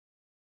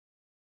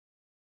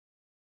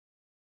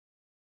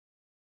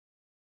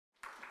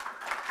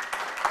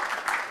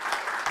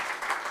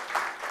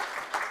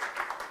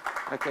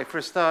Okay, for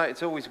a start,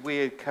 it's always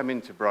weird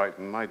coming to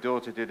Brighton. My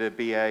daughter did a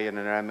BA and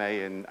an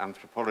MA in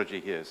anthropology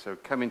here, so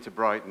coming to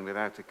Brighton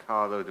without a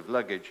carload of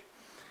luggage,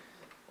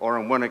 or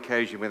on one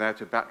occasion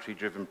without a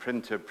battery-driven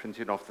printer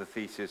printing off the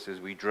thesis as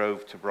we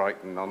drove to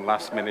Brighton on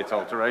last-minute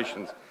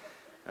alterations.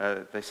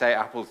 They say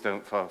apples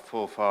don't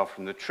fall far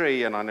from the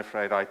tree, and I'm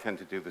afraid I tend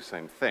to do the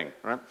same thing,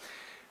 right?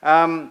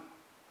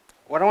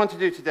 What I want to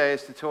do today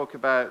is to talk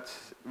about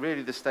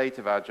really the state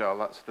of Agile.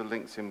 That sort of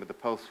links in with the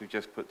pulse we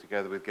just put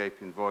together with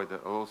Gaping Void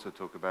that I'll also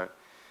talk about.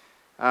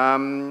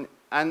 And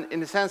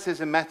in a sense,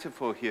 there's a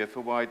metaphor here for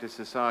wider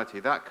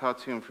society. That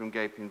cartoon from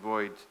Gaping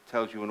Void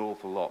tells you an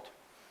awful lot.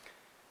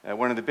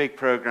 One of the big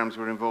programs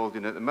we're involved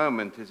in at the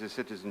moment is a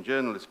citizen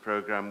journalist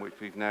program, which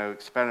we've now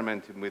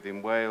experimented with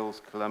in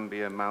Wales,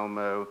 Colombia,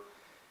 Malmo,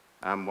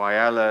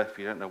 Whyalla. If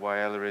you don't know what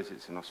Whyalla is,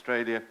 it's in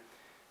Australia.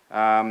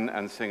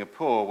 And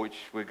Singapore, which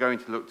we're going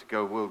to look to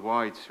go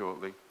worldwide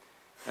shortly.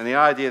 And the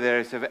idea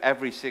there is that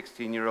every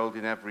 16-year-old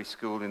in every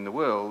school in the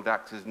world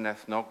acts as an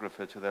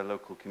ethnographer to their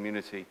local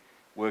community,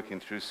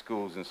 working through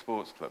schools and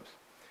sports clubs.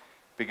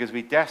 Because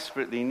we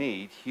desperately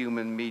need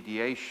human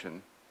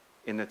mediation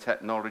in the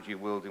technology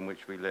world in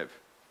which we live.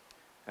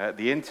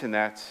 The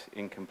internet,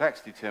 in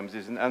complexity terms,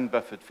 is an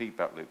unbuffered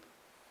feedback loop.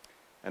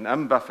 And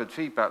unbuffered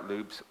feedback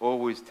loops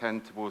always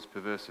tend towards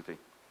perversity.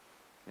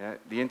 Yeah,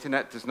 the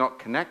internet does not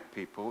connect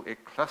people,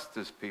 it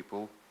clusters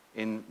people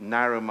in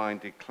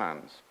narrow-minded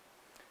clans.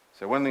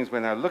 So one of the things we're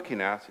now looking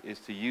at is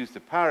to use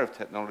the power of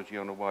technology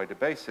on a wider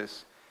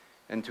basis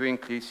and to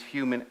increase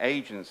human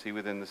agency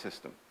within the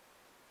system.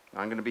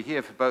 Now, I'm going to be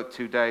here for about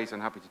 2 days. I'm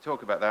happy to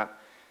talk about that.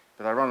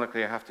 But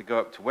ironically, I have to go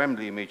up to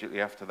Wembley immediately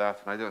after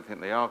that, and I don't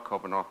think they are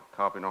carbon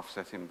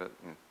offsetting, but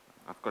you know,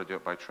 I've got to do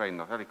it by train,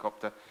 not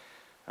helicopter,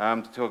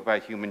 to talk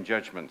about human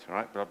judgment, all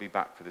right? But I'll be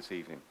back for this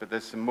evening. But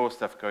there's some more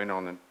stuff going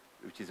on,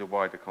 which is a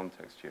wider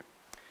context here.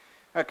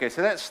 Okay,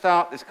 so let's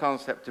start this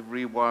concept of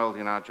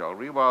rewilding Agile.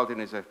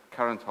 Rewilding is a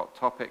current hot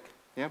topic.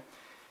 Yeah?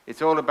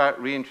 It's all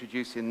about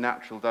reintroducing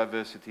natural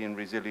diversity and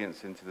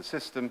resilience into the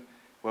system,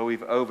 where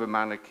we've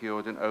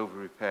over-manicured and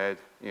over-repaired,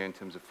 you know, in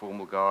terms of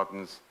formal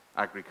gardens,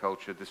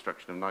 agriculture,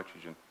 destruction of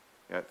nitrogen,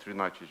 through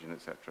nitrogen,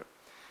 etc.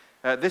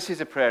 This is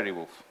a prairie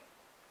wolf.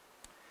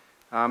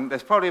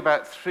 There's probably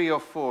about 3 or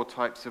 4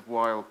 types of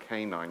wild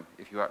canine,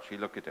 if you actually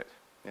look at it.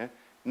 Yeah?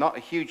 Not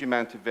a huge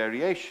amount of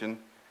variation.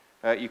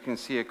 You can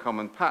see a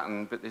common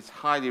pattern, but it's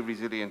highly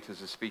resilient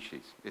as a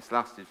species. It's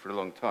lasted for a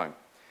long time.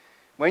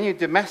 When you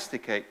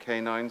domesticate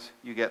canines,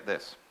 you get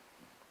this.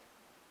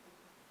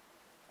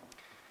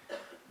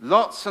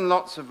 Lots and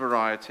lots of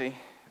variety,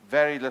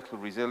 very little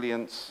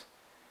resilience,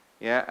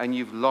 yeah, and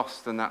you've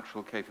lost the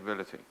natural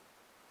capability.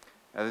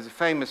 There's a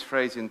famous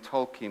phrase in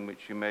Tolkien,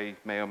 which you may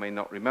or may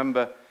not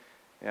remember.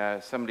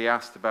 Somebody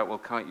asked about, well,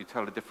 can't you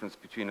tell the difference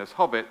between us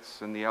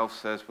hobbits? And the elf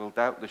says, well,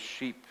 doubtless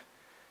sheep,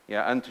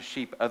 unto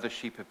sheep other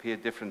sheep appear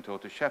different, or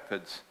to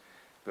shepherds,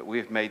 but we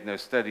have made no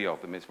study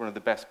of them. It's one of the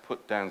best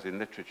put-downs in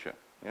literature.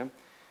 Yeah?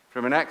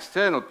 From an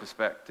external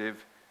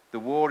perspective, the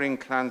warring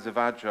clans of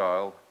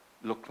Agile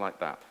look like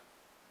that.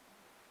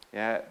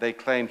 Yeah? They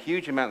claim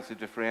huge amounts of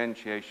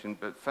differentiation,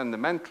 but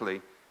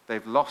fundamentally,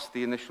 they've lost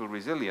the initial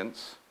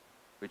resilience,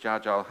 which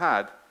Agile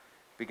had,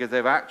 because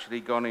they've actually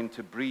gone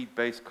into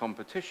breed-based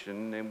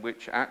competition in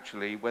which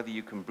actually whether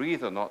you can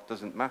breathe or not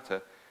doesn't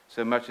matter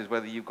so much as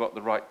whether you've got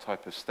the right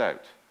type of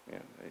stout, you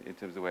know, in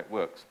terms of the way it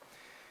works.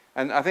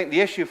 And I think the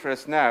issue for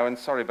us now, and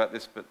sorry about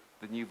this, but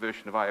the new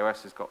version of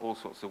iOS has got all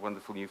sorts of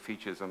wonderful new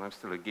features, and I'm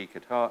still a geek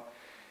at heart.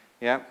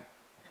 Yeah.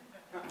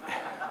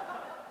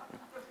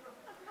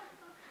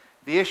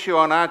 The issue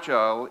on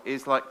Agile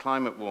is like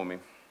climate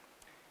warming.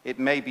 It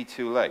may be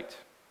too late.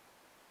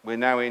 We're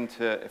now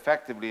into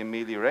effectively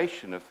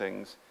amelioration of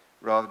things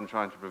rather than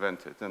trying to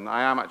prevent it. And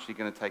I am actually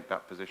going to take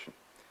that position.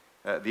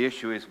 The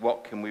issue is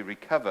what can we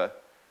recover,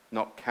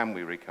 not can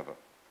we recover.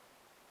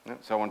 Yeah,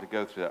 so I want to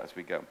go through that as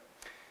we go.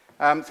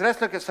 So let's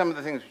look at some of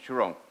the things which are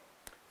wrong.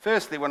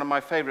 Firstly, one of my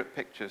favorite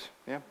pictures.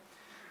 Yeah?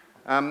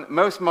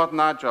 Most modern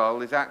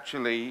Agile is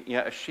actually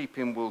a sheep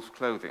in wolf's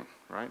clothing,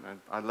 right?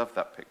 I love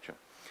that picture.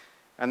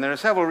 And there are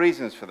several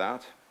reasons for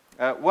that.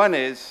 One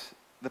is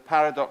the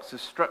paradox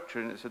of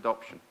structure in its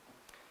adoption.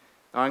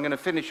 Now, I'm going to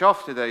finish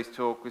off today's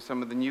talk with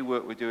some of the new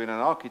work we're doing on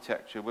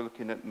architecture. We're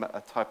looking at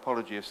a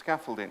typology of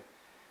scaffolding.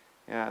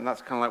 Yeah, and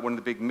that's kind of like one of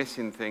the big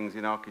missing things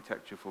in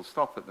architecture, full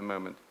stop, at the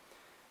moment.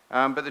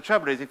 But the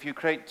trouble is, if you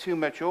create too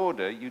much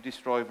order, you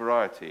destroy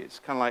variety. It's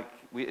kind of like,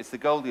 it's the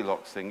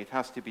Goldilocks thing. It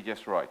has to be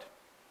just right.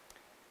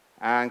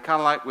 And kind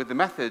of like with the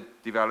method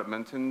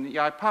development, and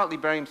yeah, I partly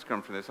blame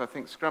Scrum for this. I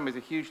think Scrum is a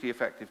hugely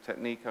effective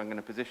technique. I'm going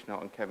to position it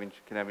on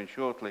Kevin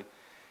shortly.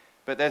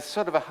 But there's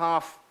sort of a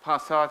half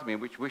part of me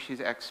which wishes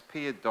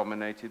XP had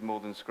dominated more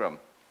than Scrum.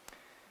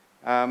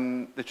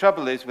 The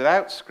trouble is,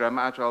 without Scrum,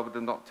 Agile would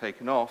have not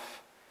taken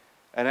off.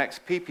 And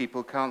XP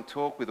people can't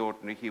talk with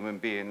ordinary human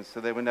beings, so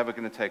they were never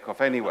going to take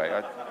off anyway.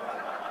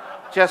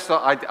 I just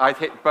thought I'd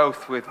hit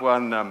both with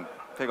one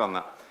thing on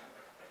that.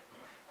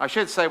 I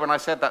should say, when I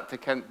said that to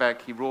Kent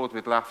Beck, he roared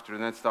with laughter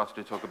and then started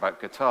to talk about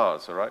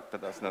guitars, all right?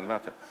 But that's another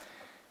matter.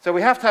 So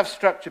we have to have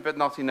structure, but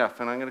not enough,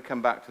 and I'm going to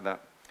come back to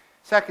that.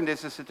 Second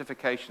is the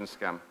certification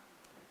scam.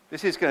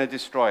 This is going to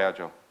destroy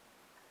Agile.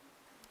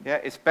 Yeah,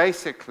 it's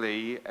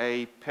basically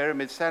a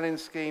pyramid selling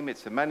scheme.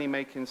 It's a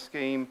money-making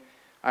scheme.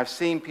 I've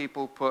seen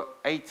people put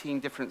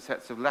 18 different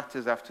sets of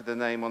letters after the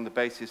name on the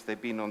basis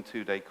they've been on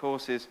 2-day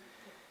courses.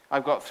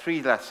 I've got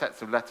 3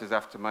 sets of letters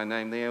after my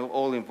name. They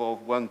all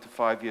involve 1 to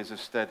 5 years of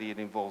study. It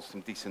involves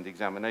some decent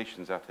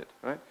examinations at it,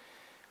 right?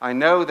 I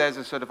know there's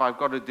a sort of, I've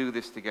got to do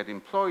this to get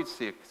employed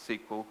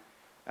sequel,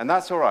 and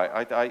that's all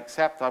right. I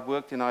accept, I've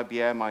worked in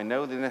IBM. I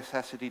know the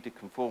necessity to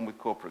conform with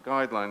corporate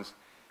guidelines.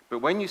 But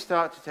when you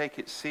start to take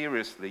it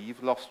seriously,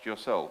 you've lost your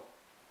soul.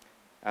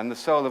 And the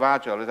soul of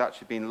Agile has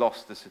actually been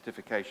lost to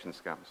certification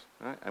scams,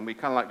 right? And we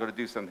kind of like got to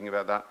do something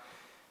about that.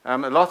 A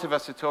lot of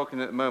us are talking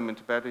at the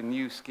moment about a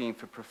new scheme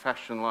for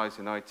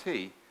professionalizing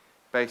IT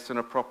based on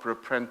a proper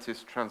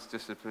apprentice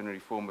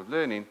transdisciplinary form of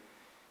learning,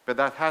 but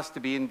that has to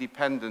be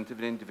independent of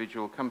an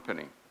individual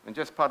company. And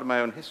just part of my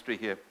own history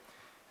here.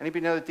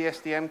 Anybody know the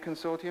DSDM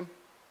consortium?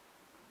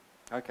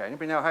 Okay,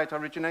 anybody know how it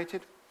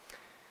originated?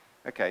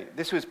 Okay,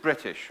 this was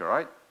British, all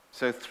right?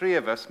 So 3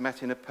 of us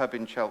met in a pub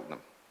in Cheltenham.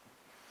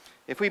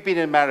 If we'd been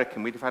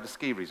American, we'd have had a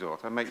ski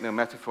resort. I make no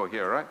metaphor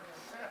here, right?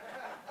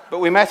 But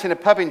we met in a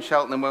pub in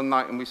Cheltenham one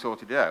night and we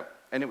sorted it out.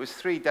 And it was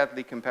 3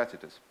 deadly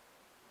competitors.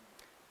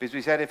 Because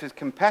we said if as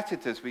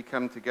competitors we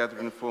come together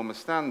and form a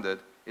standard,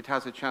 it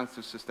has a chance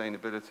of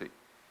sustainability.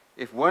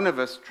 If one of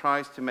us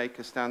tries to make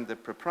a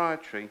standard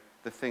proprietary,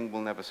 the thing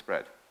will never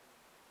spread.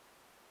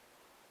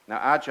 Now,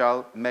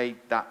 Agile made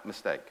that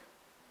mistake.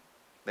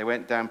 They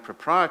went down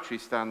proprietary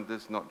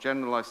standards, not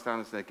generalized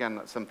standards, and again,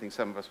 that's something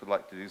some of us would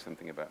like to do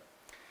something about.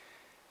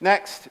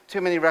 Next,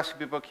 too many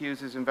recipe book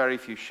users and very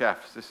few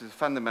chefs. This is a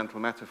fundamental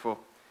metaphor.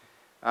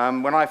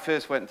 When I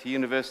first went to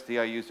university,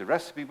 I used a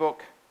recipe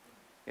book.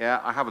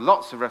 Yeah, I have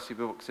lots of recipe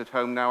books at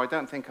home now. I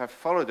don't think I've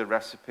followed a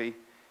recipe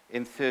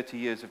in 30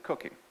 years of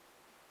cooking.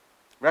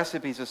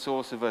 Recipes are a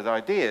source of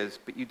ideas,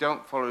 but you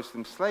don't follow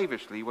them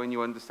slavishly when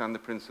you understand the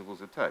principles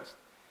of taste.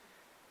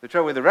 The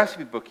trouble with a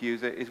recipe book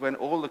user is when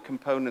all the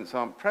components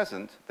aren't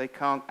present, they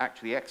can't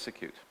actually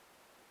execute.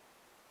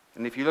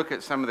 And if you look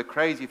at some of the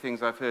crazy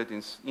things I've heard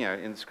in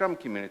the Scrum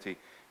community,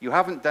 you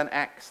haven't done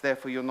X,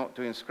 therefore you're not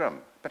doing Scrum.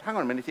 But hang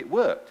on a minute, it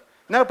worked.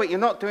 No, but you're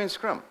not doing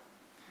Scrum.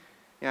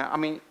 Yeah, I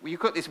mean, you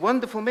cooked this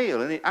wonderful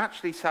meal and it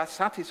actually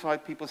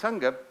satisfied people's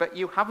hunger, but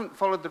you haven't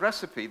followed the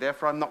recipe,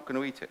 therefore I'm not going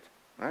to eat it.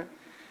 Right?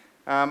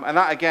 And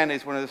that, again,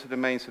 is one of the sort of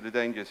main sort of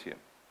dangers here.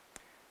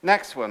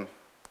 Next one.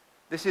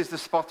 This is the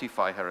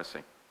Spotify heresy.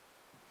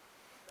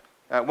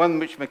 One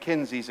which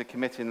McKinsey's are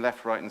committing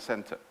left, right, and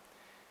center.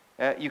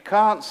 You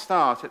can't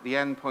start at the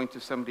end point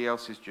of somebody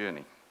else's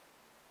journey.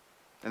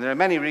 And there are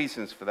many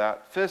reasons for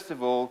that. First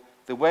of all,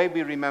 the way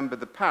we remember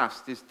the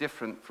past is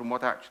different from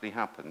what actually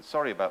happened.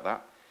 Sorry about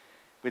that.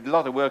 We did a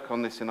lot of work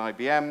on this in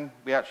IBM.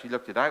 We actually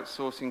looked at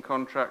outsourcing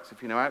contracts.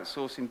 If you know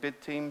outsourcing bid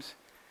teams,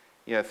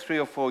 3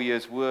 or 4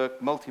 years'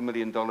 work,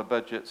 multi-million-dollar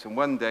budgets, and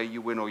one day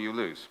you win or you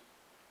lose.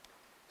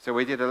 So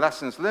we did a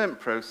lessons learned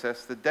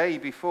process the day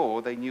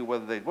before they knew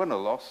whether they'd won or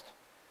lost,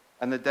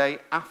 and the day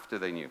after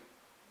they knew.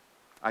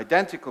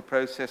 Identical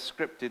process,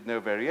 scripted, no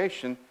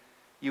variation.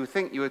 You would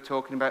think you were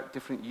talking about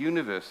different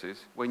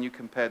universes when you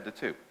compared the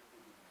two.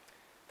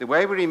 The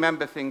way we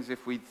remember things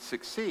if we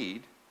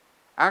succeed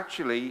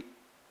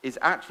is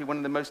actually one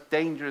of the most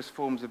dangerous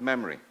forms of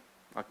memory.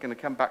 I'm going to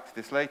come back to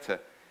this later,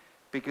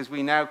 because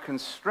we now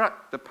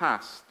construct the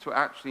past to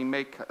actually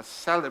make us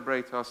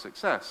celebrate our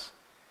success,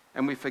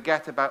 and we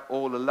forget about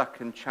all the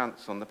luck and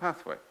chance on the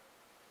pathway.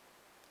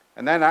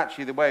 And then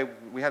actually the way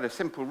we had a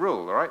simple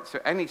rule, all right? So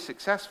any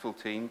successful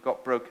team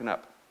got broken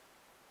up.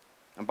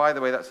 And by the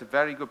way, that's a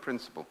very good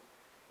principle.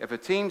 If a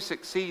team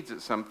succeeds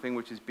at something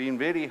which has been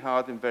really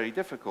hard and very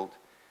difficult,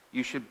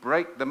 you should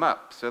break them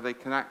up so they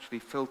can actually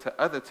filter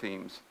other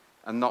teams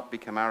and not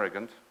become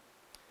arrogant.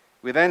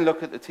 We then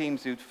look at the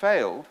teams who'd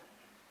failed.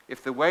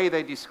 If the way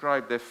they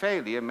described their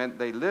failure meant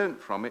they learned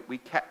from it, we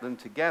kept them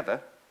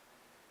together,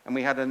 and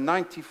we had a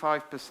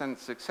 95%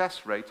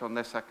 success rate on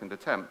their second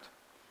attempt.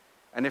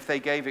 And if they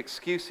gave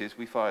excuses,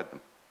 we fired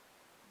them.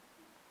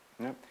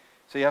 Yeah?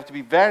 So you have to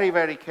be very,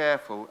 very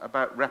careful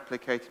about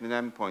replicating an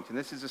endpoint. And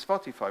this is a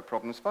Spotify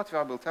problem.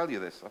 Spotify will tell you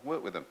this. I've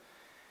worked with them.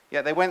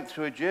 Yeah, they went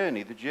through a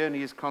journey. The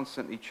journey is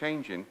constantly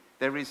changing.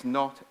 There is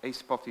not a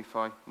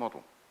Spotify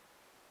model.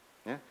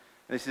 Yeah? And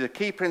this is a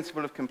key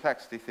principle of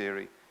complexity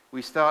theory.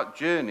 We start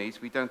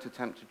journeys, we don't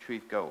attempt to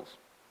achieve goals.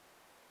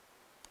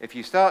 If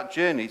you start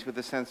journeys with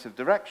a sense of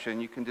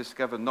direction, you can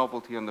discover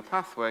novelty on the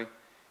pathway.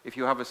 If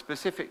you have a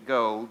specific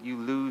goal, you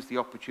lose the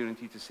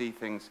opportunity to see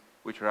things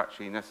which are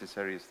actually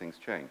necessary as things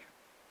change.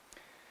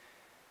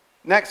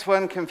 Next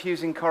one,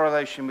 confusing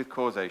correlation with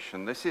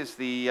causation. This is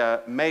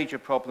the major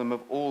problem of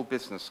all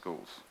business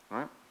schools.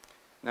 Right?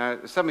 Now,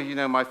 some of you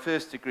know my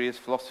first degree is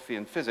philosophy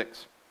and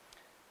physics.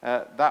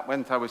 That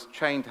meant I was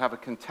trained to have a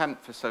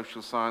contempt for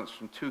social science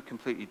from 2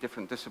 completely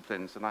different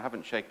disciplines, and I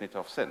haven't shaken it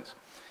off since.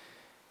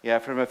 Yeah,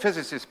 from a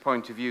physicist's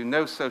point of view,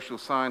 no social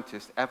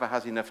scientist ever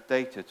has enough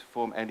data to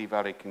form any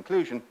valid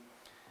conclusion.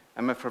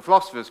 And from a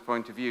philosopher's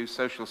point of view,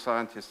 social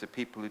scientists are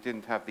people who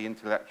didn't have the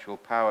intellectual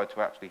power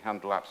to actually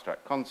handle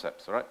abstract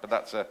concepts, all right? But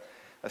that's a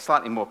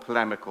slightly more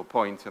polemical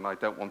point, and I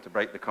don't want to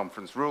break the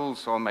conference rules,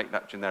 so I'll make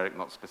that generic,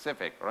 not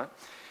specific, all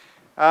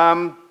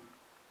right?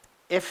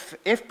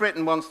 If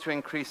Britain wants to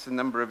increase the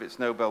number of its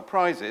Nobel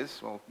Prizes,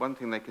 well, one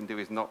thing they can do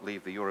is not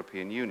leave the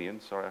European Union.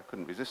 Sorry, I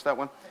couldn't resist that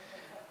one.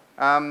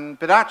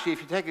 But actually,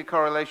 if you take a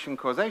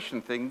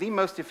correlation-causation thing, the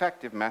most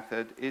effective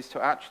method is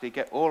to actually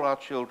get all our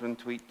children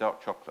to eat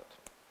dark chocolate.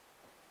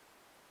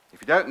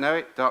 If you don't know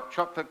it, dark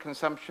chocolate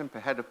consumption per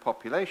head of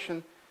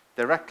population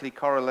directly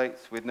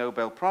correlates with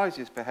Nobel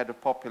Prizes per head of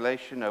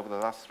population over the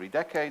last 3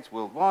 decades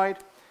worldwide.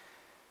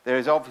 There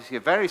is obviously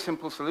a very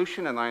simple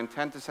solution, and I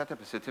intend to set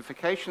up a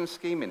certification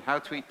scheme in how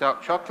to eat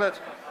dark chocolate,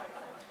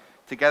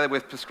 together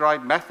with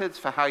prescribed methods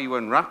for how you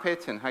unwrap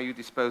it and how you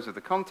dispose of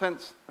the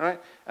contents, right,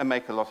 and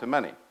make a lot of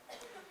money.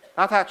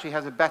 That actually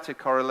has a better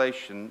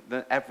correlation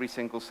than every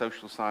single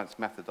social science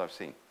method I've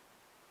seen.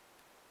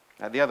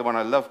 The other one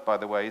I love, by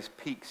the way, is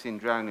peaks in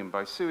drowning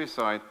by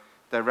suicide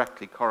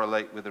directly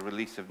correlate with the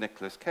release of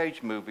Nicolas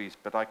Cage movies,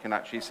 but I can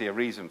actually see a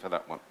reason for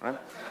that one, right?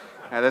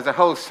 There's a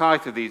whole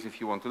site of these if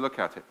you want to look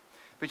at it.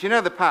 But you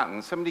know the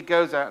pattern. Somebody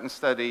goes out and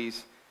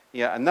studies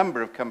a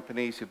number of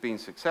companies who've been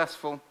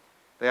successful.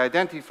 They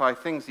identify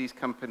things these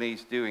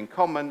companies do in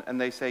common,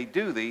 and they say,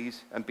 do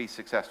these and be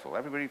successful.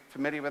 Everybody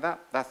familiar with that?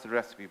 That's the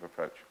recipe of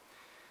approach.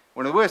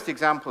 One of the worst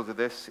examples of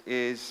this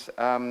is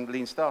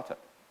Lean Startup.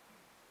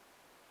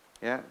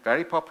 Yeah,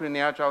 very popular in the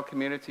Agile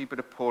community, but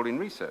appalling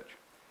research.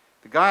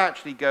 The guy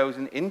actually goes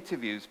and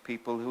interviews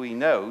people who he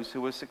knows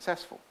who are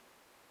successful.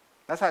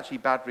 That's actually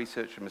bad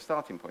research from a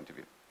starting point of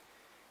view.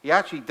 He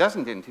actually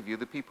doesn't interview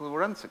the people who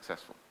are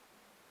unsuccessful.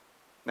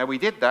 Now, we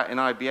did that in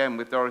IBM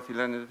with Dorothy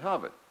Leonard at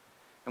Harvard.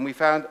 And we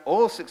found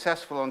all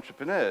successful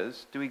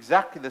entrepreneurs do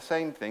exactly the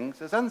same things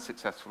as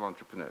unsuccessful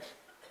entrepreneurs.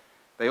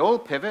 They all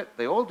pivot,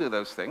 they all do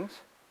those things.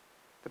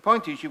 The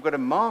point is, you've got a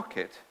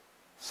market.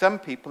 Some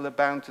people are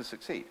bound to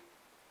succeed.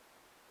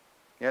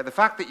 Yeah, the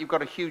fact that you've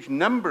got a huge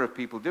number of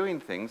people doing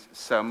things,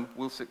 some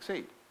will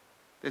succeed.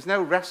 There's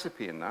no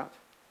recipe in that.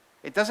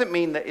 It doesn't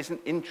mean there isn't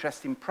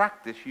interesting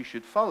practice you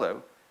should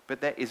follow, but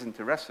there isn't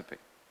a recipe.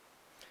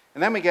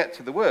 And then we get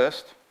to the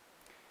worst,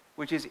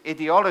 which is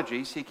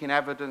ideology seeking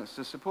evidence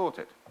to support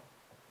it.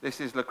 This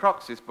is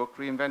Lacroix's book,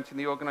 Reinventing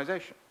the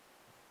Organization.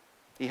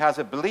 He has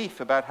a belief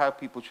about how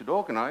people should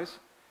organize,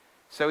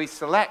 so he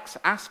selects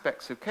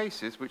aspects of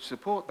cases which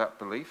support that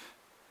belief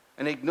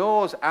and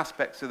ignores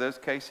aspects of those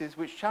cases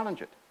which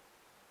challenge it.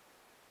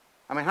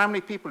 I mean, how many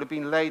people have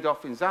been laid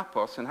off in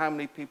Zappos, and how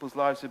many people's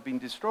lives have been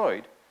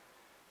destroyed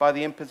by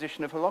the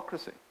imposition of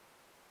holacracy?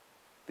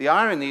 The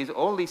irony is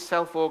all these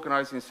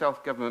self-organizing,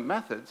 self-government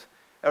methods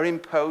are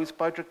imposed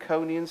by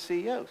draconian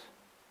CEOs.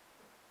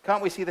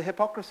 Can't we see the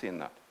hypocrisy in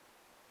that?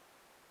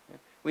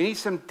 We need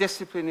some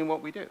discipline in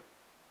what we do.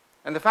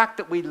 And the fact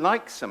that we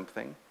like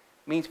something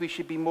means we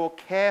should be more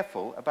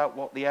careful about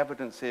what the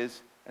evidence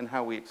is and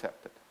how we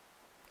accept it.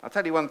 I'll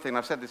tell you one thing,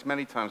 I've said this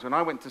many times. When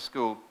I went to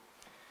school,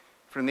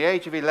 from the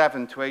age of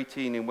 11 to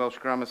 18 in Welsh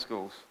grammar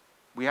schools,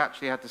 we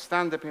actually had to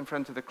stand up in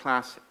front of the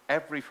class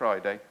every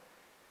Friday,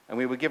 and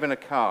we were given a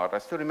card. I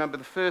still remember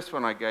the first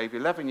one I gave,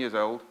 11 years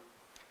old.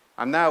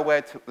 I'm now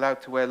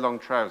allowed to wear long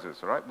trousers,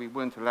 all right? We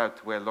weren't allowed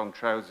to wear long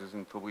trousers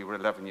until we were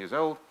 11 years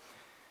old,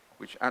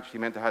 which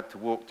actually meant I had to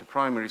walk to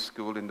primary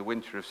school in the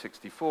winter of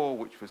 '64,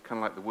 which was kind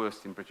of like the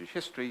worst in British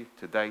history.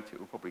 To date, it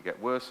will probably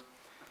get worse.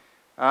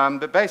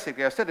 But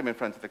basically, I stood him in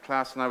front of the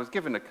class, and I was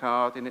given a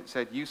card, and it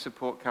said, "You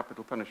support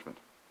capital punishment."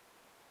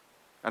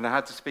 And I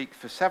had to speak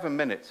for 7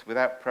 minutes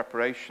without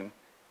preparation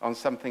on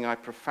something I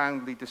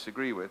profoundly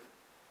disagree with.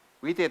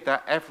 We did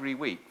that every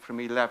week from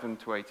 11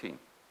 to 18.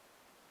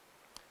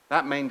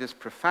 That made us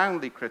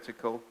profoundly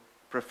critical,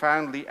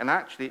 and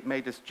actually it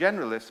made us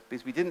generalists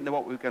because we didn't know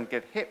what we were going to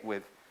get hit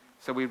with,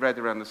 so we read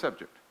around the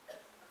subject.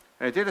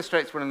 And it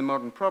illustrates one of the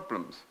modern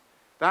problems.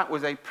 That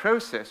was a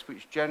process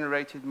which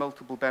generated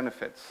multiple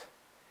benefits.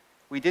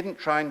 We didn't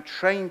try and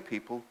train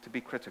people to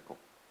be critical.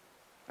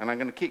 And I'm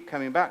going to keep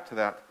coming back to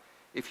that.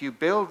 If you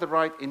build the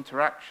right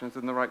interactions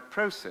and the right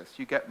process,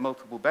 you get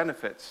multiple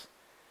benefits.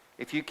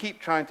 If you keep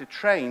trying to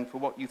train for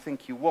what you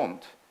think you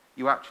want,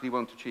 you actually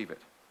won't achieve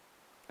it.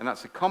 And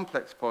that's a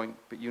complex point,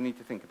 but you need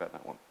to think about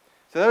that one.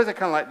 So those are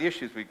kind of like the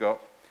issues we got.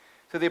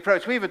 So the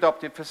approach we've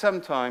adopted for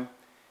some time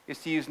is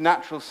to use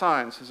natural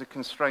science as a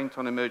constraint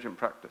on emergent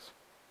practice.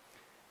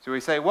 So we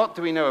say, what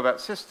do we know about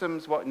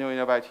systems? What do we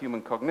know about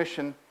human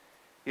cognition?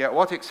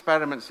 What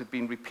experiments have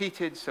been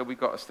repeated so we've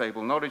got a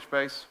stable knowledge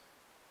base?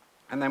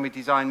 And then we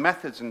design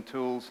methods and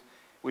tools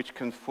which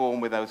conform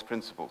with those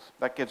principles.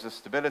 That gives us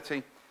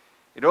stability.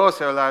 It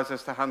also allows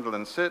us to handle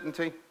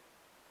uncertainty.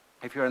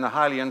 If you're in a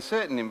highly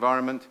uncertain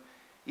environment,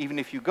 even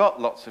if you've got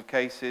lots of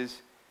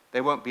cases,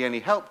 there won't be any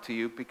help to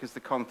you because the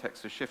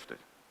context has shifted.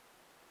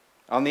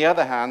 On the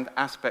other hand,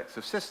 aspects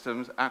of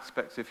systems,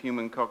 aspects of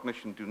human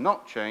cognition do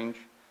not change.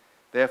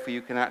 Therefore,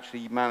 you can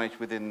actually manage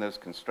within those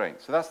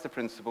constraints. So that's the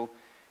principle.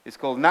 It's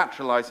called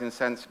naturalizing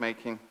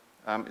sense-making.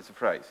 It's a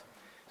phrase.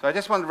 So I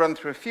just want to run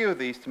through a few of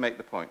these to make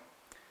the point.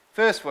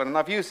 First one, and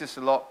I've used this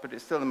a lot, but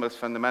it's still the most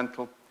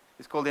fundamental,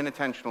 it's called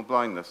inattentional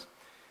blindness.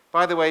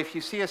 By the way, if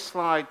you see a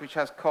slide which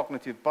has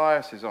cognitive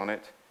biases on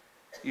it,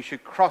 you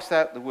should cross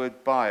out the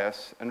word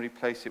bias and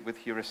replace it with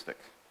heuristic.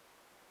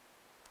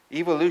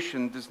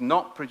 Evolution does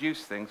not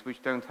produce things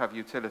which don't have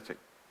utility.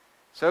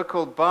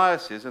 So-called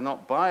biases are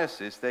not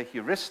biases, they're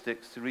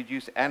heuristics to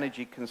reduce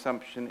energy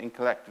consumption in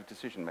collective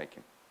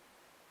decision-making.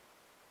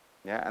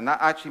 Yeah, and that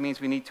actually means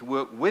we need to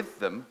work with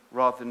them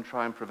rather than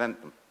try and prevent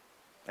them.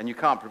 And you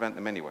can't prevent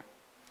them anyway.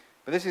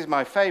 But this is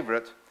my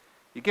favorite.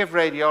 You give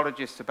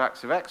radiologists the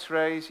backs of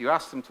X-rays, you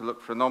ask them to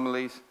look for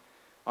anomalies.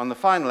 On the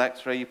final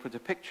X-ray, you put a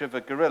picture of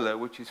a gorilla,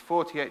 which is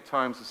 48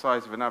 times the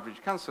size of an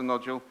average cancer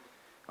nodule.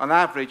 On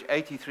average,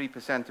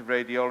 83% of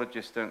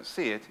radiologists don't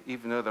see it,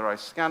 even though their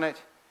eyes scan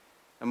it.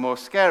 And more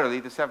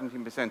scarily, the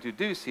 17% who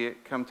do see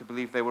it come to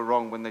believe they were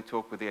wrong when they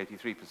talk with the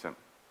 83%.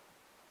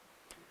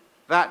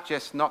 That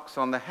just knocks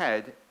on the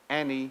head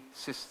any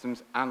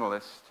systems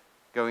analyst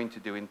going to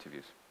do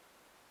interviews,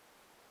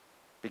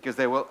 because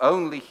they will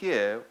only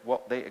hear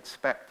what they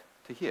expect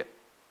to hear.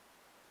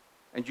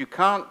 And you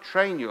can't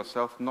train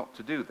yourself not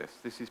to do this.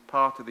 This is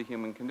part of the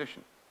human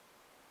condition.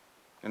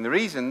 And the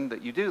reason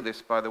that you do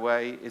this, by the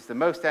way, is the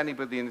most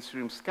anybody in this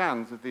room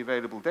scans of the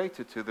available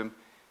data to them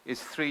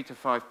is 3 to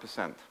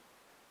 5%.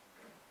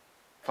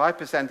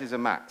 5% is a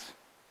max.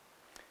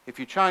 If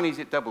you're Chinese,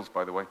 it doubles,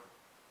 by the way.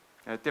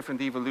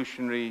 Different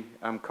evolutionary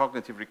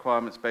cognitive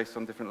requirements based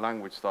on different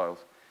language styles.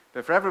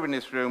 But for everyone in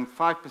this room,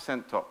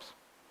 5% tops.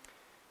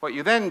 What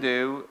you then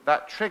do,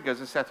 that triggers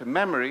a set of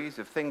memories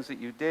of things that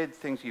you did,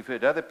 things you've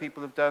heard other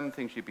people have done,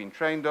 things you've been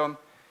trained on,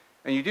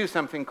 and you do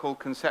something called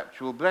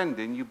conceptual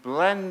blending. You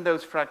blend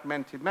those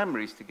fragmented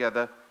memories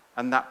together,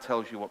 and that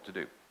tells you what to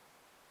do.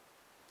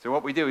 So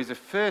what we do is a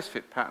first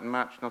fit pattern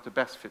match, not a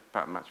best fit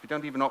pattern match. We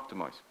don't even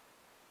optimize.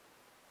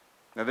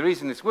 Now, the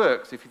reason this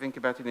works, if you think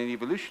about it in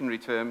evolutionary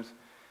terms,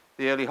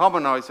 the early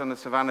hominids on the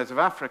savannas of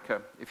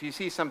Africa, if you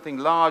see something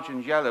large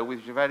and yellow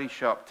with very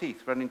sharp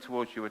teeth running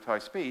towards you at high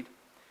speed,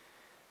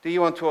 do you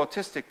want to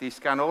autistically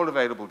scan all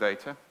available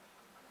data,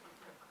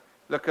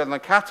 look on the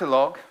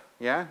catalogue,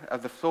 yeah,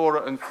 of the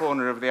flora and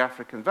fauna of the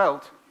African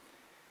veldt,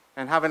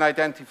 and have an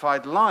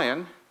identified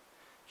lion,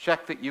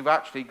 check that you've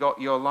actually got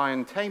your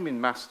lion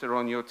taming master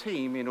on your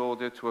team in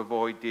order to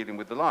avoid dealing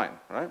with the lion,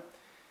 right?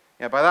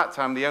 Yeah, by that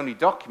time, the only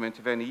document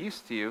of any use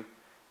to you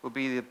will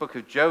be the book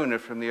of Jonah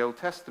from the Old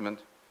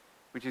Testament,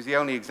 which is the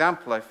only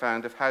example I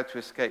found of how to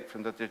escape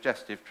from the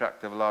digestive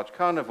tract of a large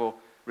carnivore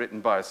written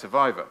by a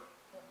survivor.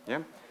 Yeah?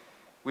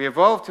 We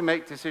evolved to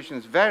make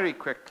decisions very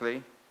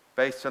quickly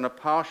based on a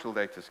partial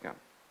data scan.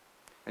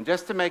 And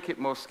just to make it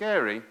more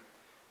scary,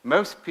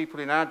 most people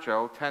in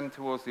Agile tend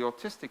towards the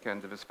autistic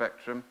end of the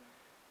spectrum.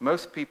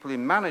 Most people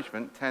in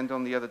management tend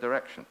on the other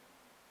direction.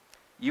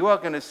 You are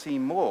going to see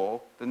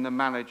more than the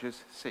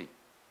managers see.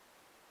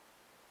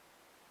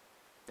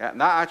 Yeah, and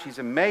that actually is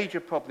a major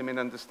problem in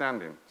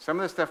understanding. Some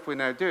of the stuff we're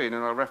now doing,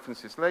 and I'll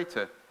reference this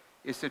later,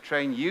 is to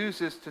train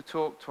users to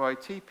talk to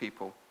IT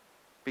people,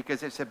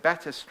 because it's a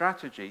better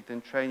strategy than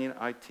training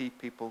IT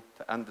people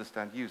to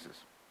understand users.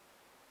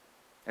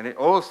 And it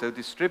also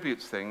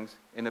distributes things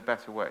in a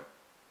better way.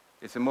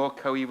 It's a more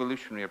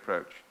co-evolutionary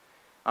approach.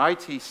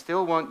 IT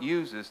still want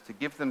users to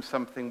give them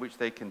something which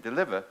they can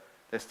deliver.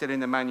 They're still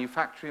in a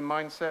manufacturing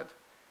mindset.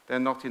 They're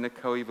not in a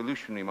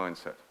co-evolutionary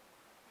mindset.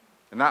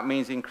 And that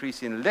means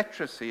increasing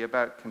literacy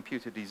about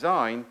computer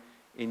design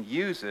in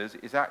users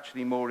is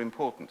actually more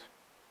important,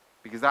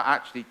 because that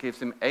actually gives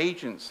them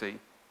agency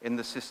in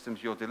the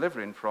systems you're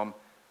delivering from.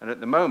 And at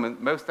the moment,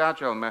 most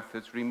Agile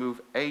methods remove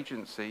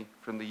agency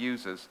from the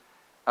users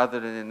other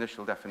than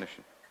initial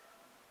definition.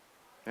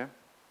 Yeah?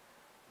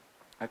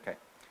 Okay.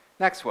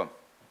 Next one.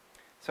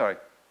 Sorry,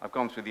 I've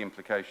gone through the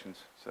implications,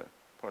 so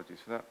apologies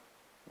for that.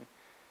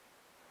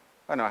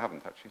 Oh, no, I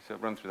haven't actually, so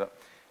run through that.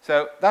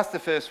 So that's the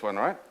first one,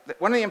 right?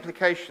 One of the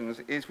implications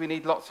is we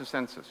need lots of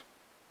sensors.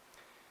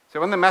 So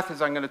one of the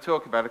methods I'm going to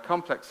talk about,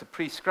 a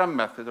pre-Scrum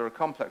method or a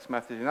complex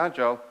method in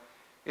Agile,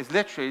 is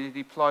literally to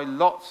deploy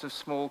lots of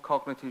small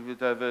cognitively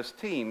diverse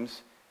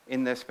teams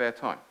in their spare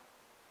time.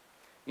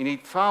 You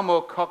need far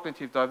more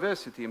cognitive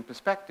diversity and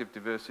perspective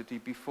diversity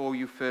before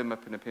you firm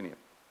up an opinion.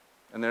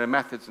 And there are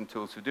methods and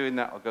tools for doing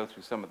that. I'll go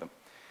through some of them.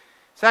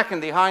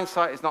 Secondly,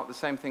 hindsight is not the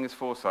same thing as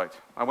foresight.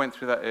 I went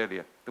through that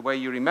earlier. The way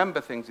you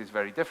remember things is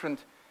very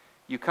different.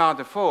 You can't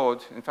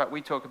afford, in fact,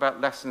 we talk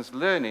about lessons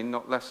learning,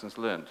 not lessons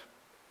learned.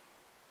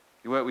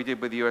 The work we did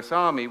with the US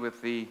Army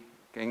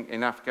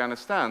in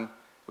Afghanistan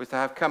was to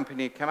have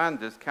company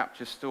commanders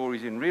capture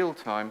stories in real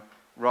time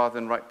rather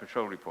than write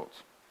patrol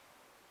reports.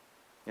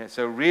 Yeah,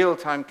 so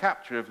real-time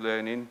capture of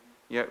learning,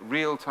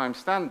 real-time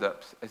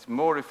stand-ups is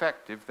more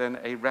effective than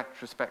a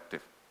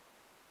retrospective.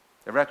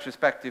 A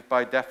retrospective,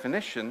 by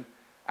definition,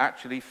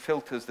 actually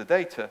filters the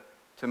data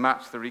to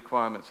match the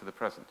requirements of the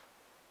present.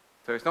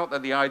 So it's not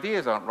that the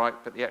ideas aren't right,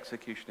 but the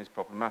execution is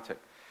problematic.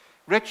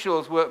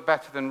 Rituals work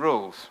better than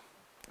rules.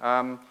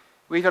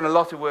 We've done a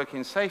lot of work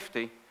in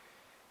safety,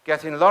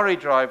 getting lorry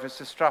drivers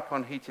to strap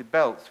on heated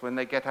belts when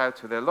they get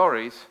out of their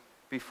lorries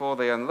before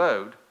they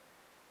unload,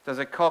 there's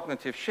a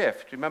cognitive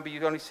shift. Remember,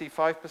 you only see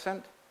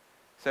 5%?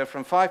 So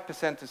from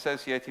 5%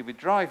 associated with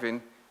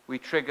driving, we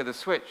trigger the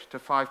switch to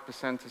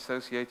 5%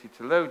 associated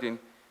to loading,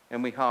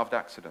 and we halved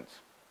accidents.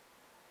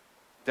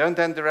 Don't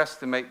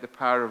underestimate the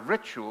power of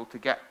ritual to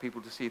get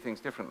people to see things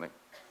differently.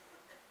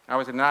 I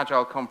was at an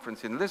Agile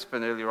conference in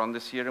Lisbon earlier on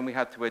this year, and we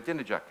had to wear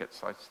dinner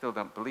jackets. I still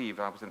don't believe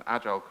I was at an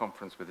Agile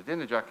conference with a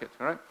dinner jacket,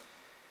 all right?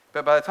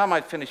 But by the time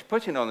I'd finished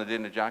putting on the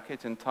dinner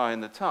jacket and tying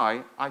the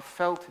tie, I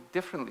felt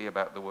differently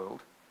about the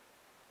world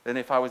than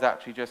if I was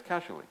actually just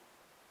casually.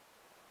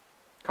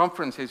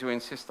 Conferences who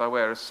insist I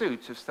wear a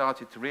suit have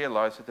started to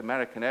realize that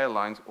American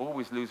Airlines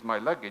always lose my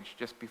luggage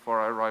just before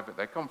I arrive at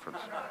their conference.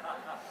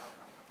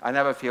 I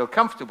never feel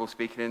comfortable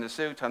speaking in a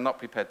suit. I'm not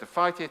prepared to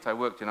fight it. I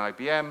worked in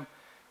IBM.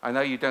 I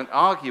know you don't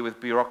argue with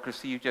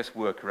bureaucracy, you just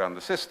work around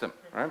the system,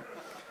 right?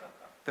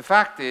 The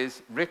fact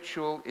is,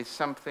 ritual is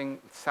something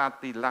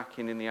sadly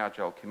lacking in the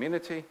Agile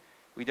community.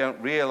 We don't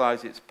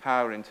realize its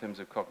power in terms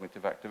of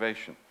cognitive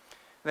activation.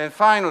 And then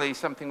finally,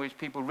 something which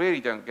people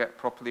really don't get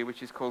properly,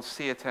 which is called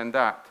see, attend,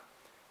 act.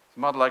 It's a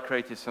model I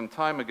created some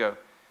time ago.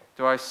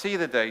 Do I see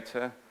the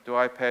data? Do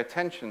I pay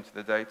attention to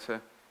the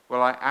data?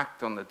 Will I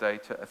act on the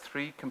data? Are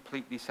three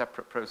completely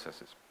separate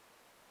processes.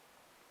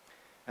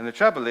 And the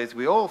trouble is,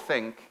 we all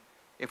think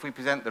if we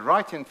present the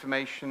right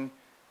information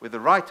with the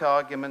right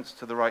arguments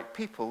to the right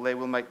people, they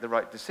will make the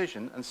right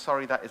decision, and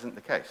sorry, that isn't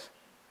the case.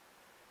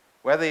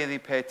 Whether they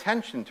pay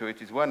attention to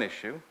it is one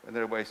issue, and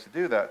there are ways to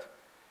do that.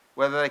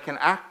 Whether they can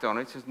act on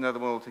it is another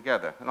one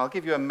altogether. And I'll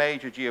give you a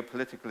major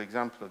geopolitical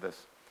example of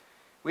this.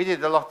 We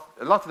did a lot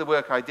of the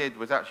work I did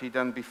was actually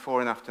done before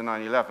and after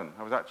 9/11.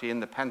 I was actually in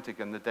the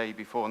Pentagon the day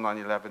before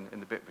 9/11 in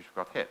the bit which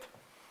got hit.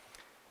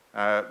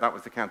 That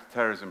was the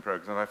counter-terrorism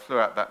program. I flew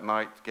out that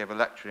night, gave a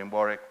lecture in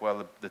Warwick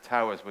while the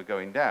towers were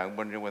going down,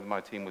 wondering whether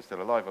my team was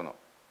still alive or not.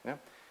 Yeah?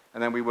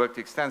 And then we worked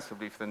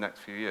extensively for the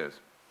next few years.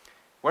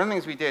 One of the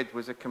things we did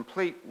was a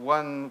complete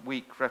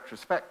one-week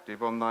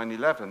retrospective on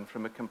 9/11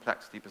 from a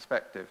complexity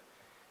perspective.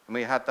 And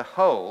we had the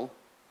whole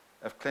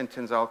of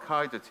Clinton's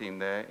Al-Qaeda team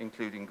there,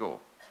 including Gore,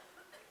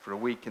 for a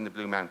week in the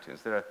Blue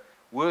Mountains. There are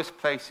worse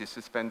places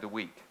to spend a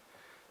week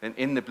than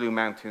in the Blue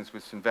Mountains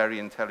with some very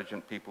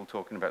intelligent people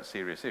talking about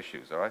serious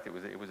issues, all right?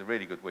 It was a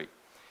really good week.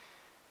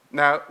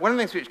 Now, one of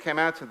the things which came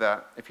out of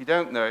that, if you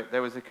don't know it,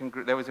 there was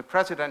a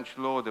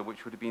presidential order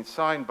which would have been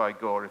signed by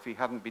Gore if he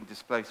hadn't been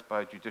displaced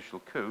by a judicial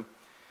coup.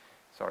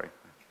 Sorry,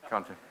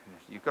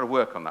 you've got to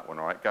work on that one,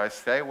 all right, guys?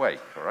 Stay awake,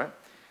 all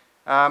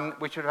right?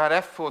 Which would have had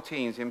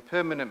F-14s in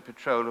permanent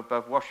patrol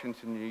above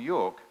Washington, New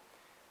York,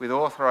 with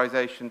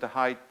authorization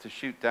to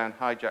shoot down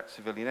hijacked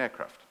civilian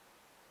aircraft.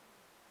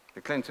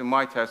 The Clinton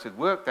White House had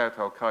worked out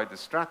Al-Qaeda's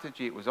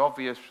strategy. It was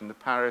obvious from the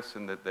Paris,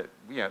 and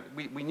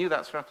we knew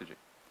that strategy.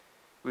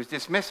 It was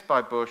dismissed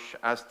by Bush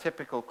as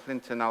typical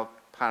Clinton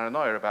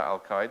paranoia about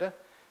Al-Qaeda,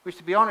 which,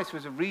 to be honest,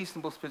 was a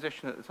reasonable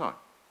position at the time.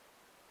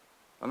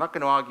 I'm not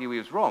going to argue he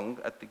was wrong.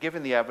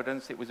 Given the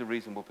evidence, it was a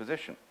reasonable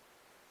position.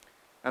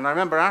 And I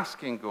remember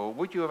asking Gore,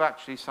 would you have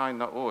actually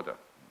signed that order?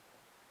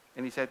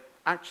 And he said,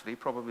 actually,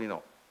 probably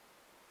not.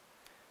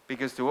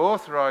 Because to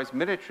authorize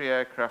military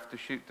aircraft to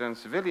shoot down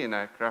civilian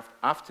aircraft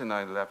after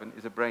 9/11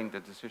 is a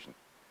brain-dead decision.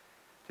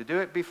 To do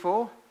it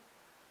before,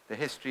 the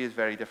history is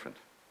very different.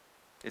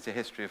 It's a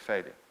history of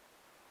failure.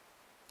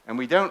 And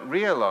we don't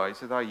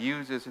realize that our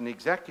users and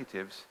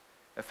executives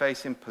are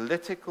facing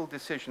political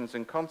decisions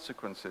and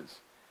consequences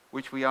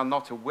which we are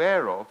not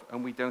aware of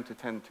and we don't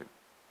attend to.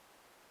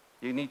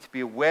 You need to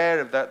be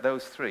aware of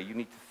those three. You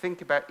need to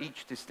think about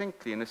each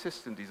distinctly in a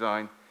system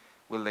design.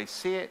 Will they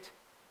see it?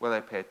 Will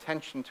they pay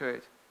attention to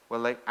it?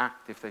 Will they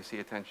act if they see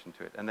attention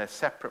to it? And they're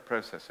separate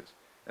processes.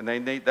 And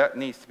that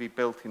needs to be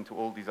built into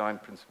all design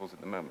principles at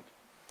the moment.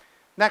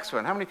 Next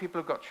one, how many people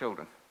have got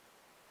children?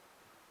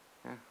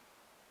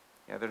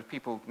 Yeah, there are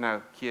people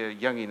now here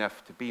young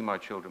enough to be my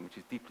children, which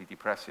is deeply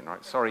depressing,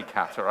 right? Sorry,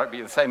 Kat, all right? But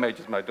you're the same age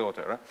as my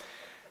daughter,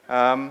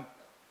 right?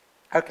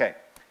 Okay.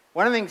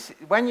 One of the things,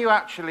 when you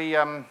actually,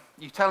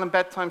 you tell them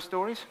bedtime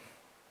stories,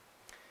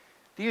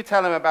 do you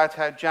tell them about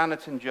how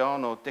Janet and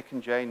John, or Dick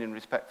and Jane, in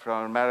respect for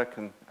our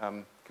American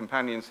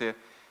companions here,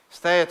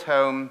 stay at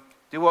home,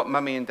 do what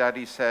mummy and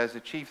daddy says,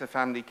 achieve the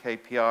family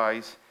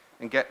KPIs,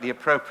 and get the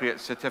appropriate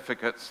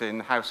certificates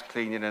in house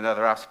cleaning and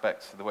other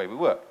aspects of the way we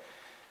work?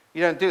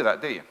 You don't do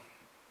that, do you?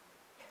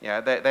 Yeah,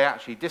 they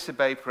actually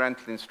disobey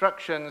parental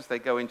instructions, they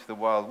go into the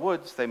wild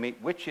woods, they meet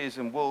witches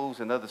and wolves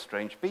and other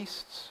strange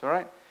beasts, all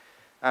right?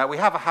 We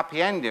have a happy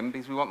ending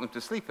because we want them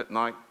to sleep at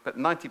night, but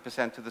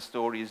 90% of the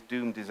story is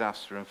doom,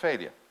 disaster, and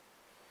failure.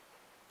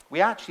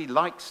 We actually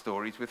like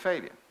stories with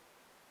failure.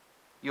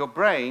 Your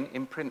brain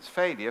imprints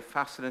failure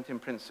faster than it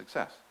imprints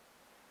success.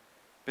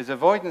 Because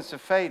avoidance of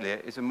failure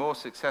is a more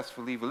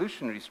successful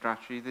evolutionary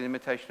strategy than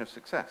imitation of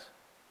success.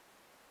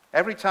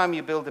 Every time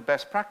you build a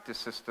best practice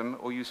system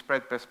or you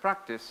spread best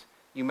practice,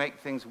 you make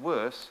things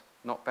worse,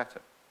 not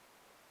better.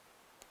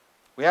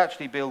 We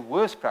actually build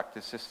worse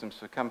practice systems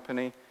for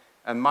company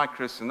and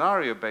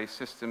micro-scenario-based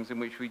systems in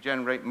which we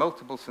generate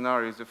multiple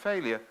scenarios of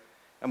failure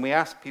and we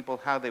ask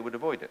people how they would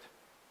avoid it.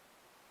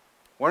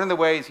 One of the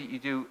ways that you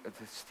do the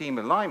team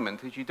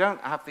alignment is you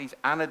don't have these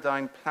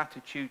anodyne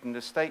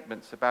platitudinous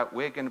statements about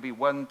we're going to be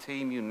one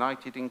team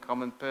united in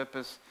common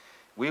purpose,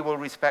 we will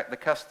respect the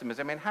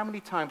customers. I mean, how many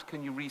times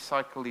can you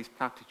recycle these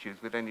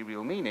platitudes with any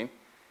real meaning?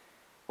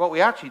 What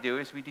we actually do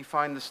is we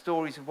define the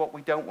stories of what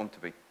we don't want to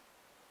be.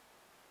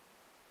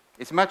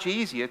 It's much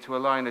easier to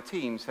align a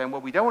team saying, well,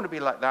 we don't want to be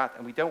like that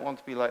and we don't want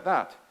to be like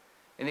that.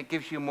 And it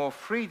gives you more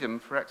freedom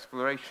for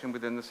exploration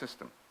within the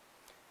system.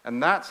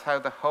 And that's how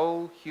the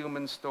whole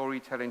human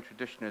storytelling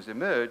tradition has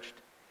emerged.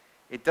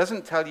 It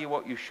doesn't tell you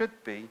what you should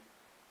be.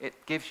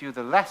 It gives you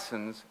the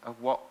lessons of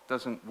what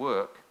doesn't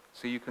work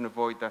so you can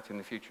avoid that in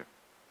the future.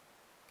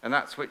 And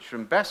that switch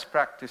from best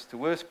practice to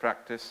worst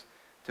practice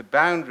to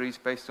boundaries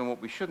based on what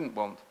we shouldn't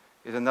want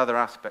is another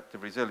aspect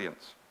of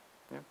resilience.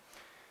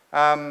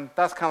 Yeah?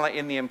 That's kind of like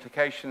in the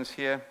implications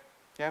here.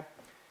 Yeah?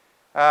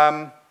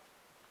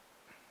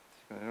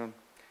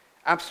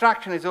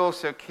 Abstraction is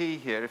also key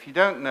here. If you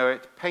don't know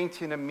it,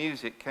 painting and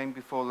music came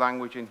before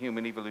language in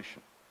human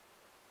evolution.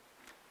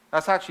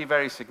 That's actually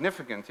very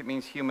significant. It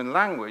means human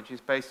language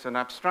is based on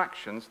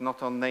abstractions,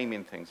 not on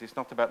naming things. It's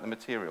not about the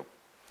material.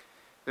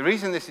 The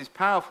reason this is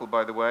powerful,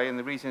 by the way, and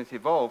the reason it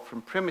evolved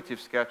from primitive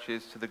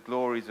sketches to the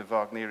glories of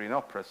Wagnerian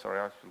opera,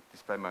 sorry, I should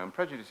display my own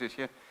prejudices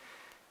here,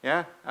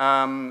 yeah?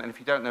 And if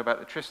you don't know about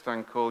the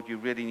Tristan chord, you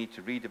really need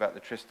to read about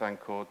the Tristan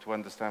chord to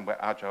understand where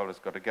Agile has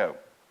got to go.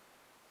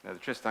 Now, the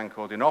Tristan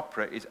chord in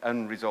opera is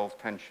unresolved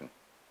tension.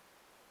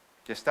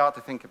 Just start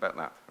to think about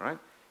that, right?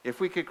 If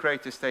we could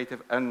create a state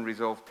of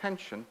unresolved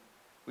tension,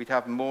 we'd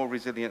have more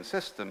resilient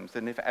systems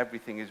than if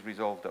everything is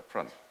resolved up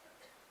front.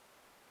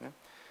 Yeah?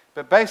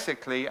 But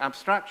basically,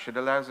 abstraction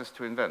allows us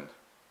to invent.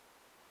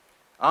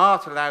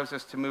 Art allows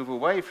us to move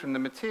away from the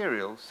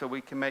material so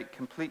we can make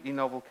completely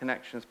novel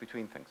connections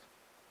between things.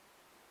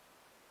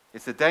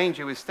 It's the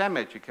danger with STEM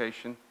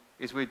education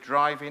is we're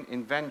driving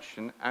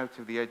invention out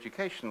of the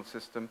educational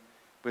system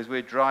because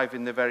we're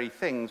driving the very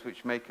things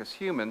which make us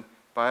human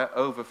by an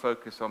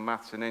over-focus on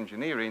maths and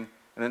engineering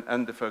and an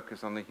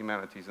under-focus on the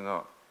humanities and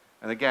art.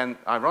 And again,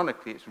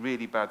 ironically, it's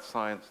really bad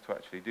science to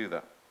actually do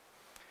that.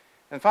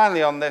 And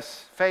finally on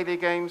this, failure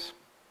games.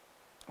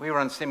 We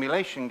run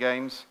simulation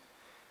games.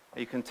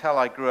 You can tell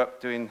I grew up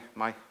doing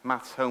my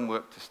maths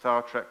homework to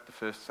Star Trek, the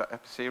first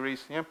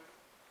series. Yeah?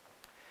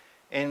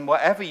 In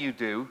whatever you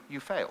do,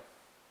 you fail.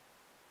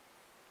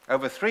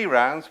 Over 3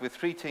 rounds, with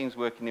 3 teams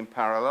working in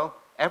parallel,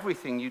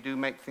 everything you do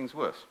makes things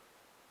worse.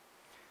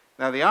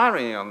 Now, the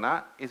irony on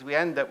that is we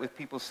end up with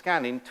people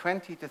scanning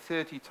 20 to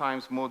 30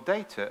 times more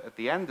data at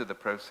the end of the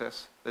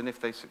process than if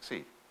they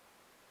succeed.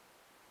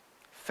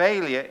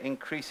 Failure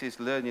increases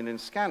learning and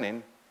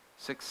scanning.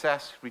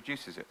 Success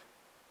reduces it.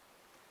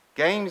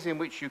 Games in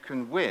which you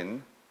can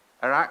win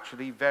are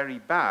actually very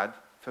bad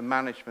for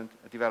management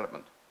and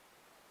development.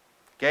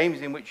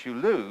 Games in which you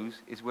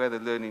lose is where the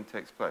learning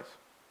takes place.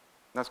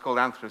 That's called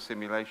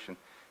anthrosimulation.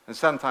 And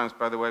sometimes,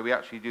 by the way, we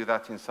actually do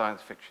that in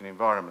science fiction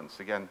environments.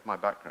 Again, my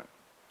background.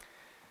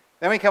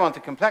 Then we come on to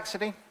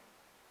complexity.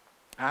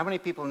 How many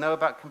people know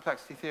about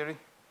complexity theory?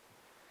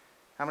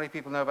 How many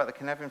people know about the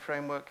Cynefin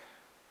framework?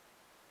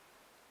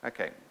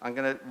 Okay, I'm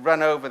going to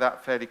run over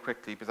that fairly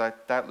quickly because I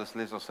doubtless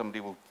Liz or somebody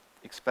will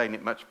explain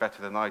it much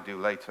better than I do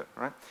later,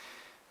 right?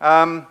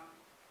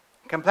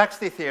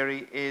 Complexity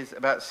theory is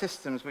about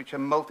systems which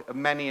are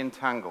many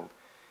entangled.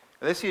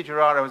 Alicia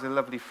Gerraro has a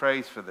lovely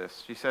phrase for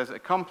this. She says, a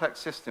complex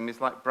system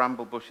is like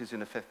bramble bushes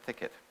in a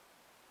thicket.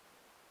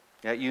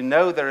 Yeah, you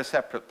know there are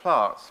separate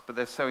parts, but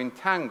they're so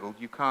entangled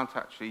you can't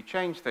actually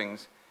change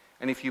things.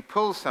 And if you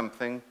pull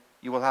something,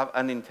 you will have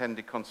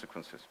unintended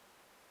consequences.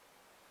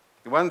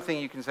 The one thing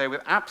you can say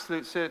with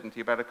absolute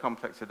certainty about a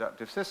complex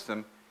adaptive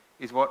system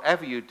is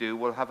whatever you do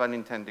will have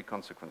unintended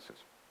consequences.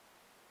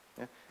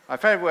 Yeah? My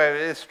favorite way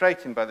of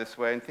illustrating by this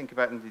way and think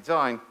about in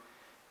design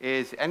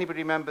is, anybody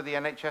remember the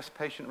NHS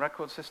patient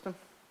record system?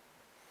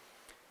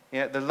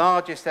 Yeah, the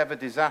largest ever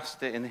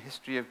disaster in the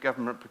history of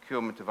government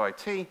procurement of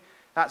IT.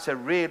 That's a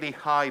really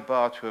high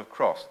bar to have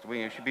crossed.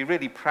 We should be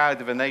really proud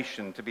of a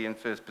nation to be in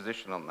first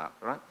position on that,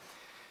 right?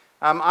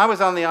 I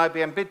was on the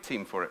IBM bid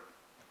team for it.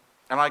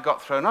 And I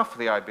got thrown off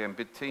the IBM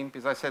bid team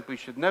because I said we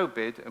should no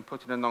bid and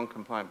put in a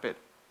non-compliant bid.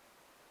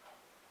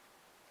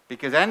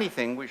 Because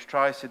anything which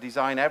tries to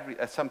design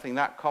something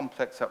that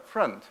complex up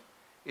front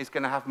is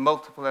going to have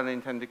multiple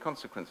unintended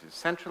consequences.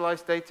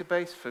 Centralized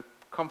database for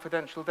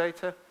confidential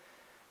data,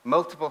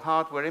 multiple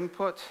hardware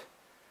input,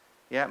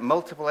 yeah,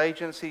 multiple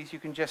agencies. You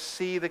can just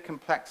see the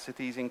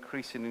complexities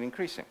increasing and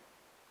increasing.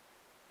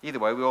 Either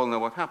way, we all know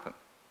what happened.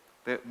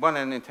 The one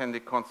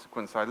unintended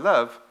consequence I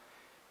love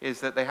is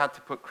that they had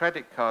to put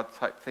credit card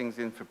type things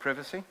in for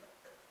privacy,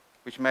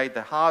 which made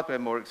the hardware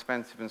more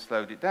expensive and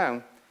slowed it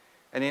down.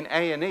 And in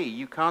A&E,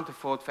 you can't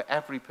afford for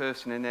every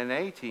person in an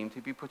A team to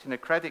be putting a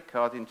credit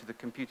card into the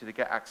computer to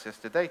get access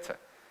to data.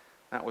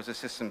 That was a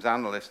systems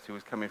analyst who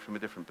was coming from a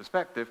different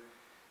perspective.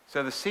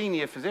 So the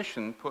senior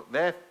physician put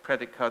their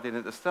credit card in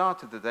at the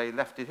start of the day,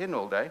 left it in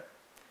all day.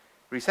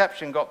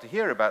 Reception got to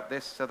hear about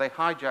this, so they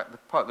hijacked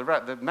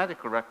the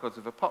medical records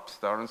of a pop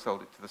star and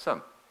sold it to the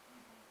Sun.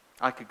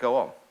 I could go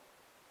on.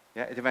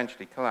 Yeah, it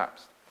eventually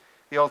collapsed.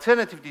 The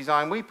alternative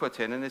design we put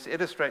in, and this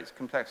illustrates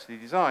complexity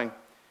design,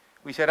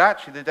 we said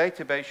actually the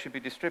database should be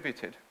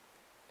distributed.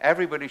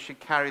 Everybody should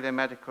carry their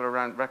medical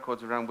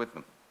records around with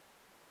them,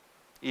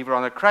 either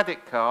on a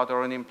credit card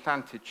or an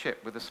implanted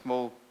chip with a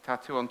small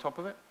tattoo on top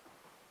of it,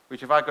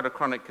 which if I've got a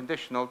chronic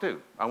condition, I'll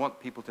do. I want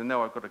people to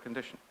know I've got a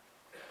condition.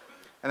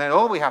 And then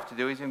all we have to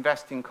do is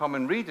invest in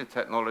common reader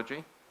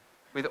technology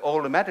with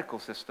all the medical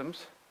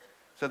systems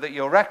so that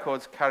your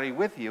records carry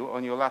with you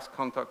on your last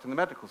contact in the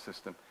medical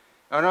system.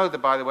 I know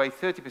that, by the way,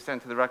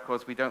 30% of the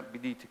records we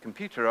need to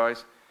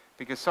computerize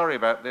because, sorry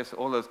about this,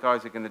 all those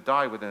guys are going to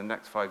die within the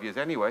next 5 years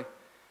anyway,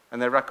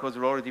 and their records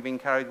are already being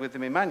carried with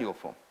them in manual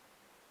form.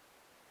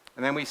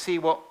 And then we see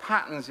what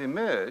patterns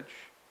emerge,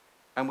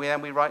 and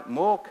then we write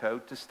more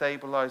code to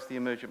stabilize the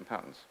emergent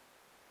patterns.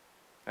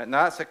 And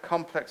now that's a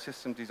complex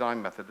system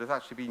design method that's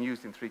actually been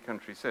used in 3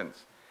 countries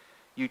since.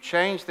 You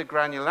change the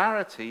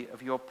granularity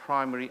of your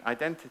primary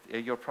identity,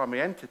 your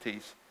primary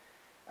entities,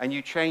 and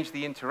you change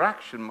the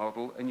interaction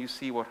model, and you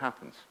see what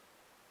happens.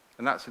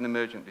 And that's an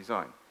emergent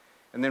design.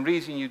 And the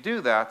reason you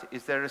do that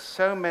is there are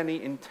so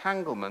many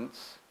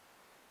entanglements,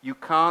 you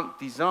can't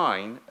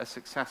design a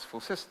successful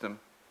system.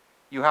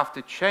 You have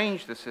to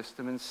change the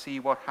system and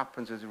see what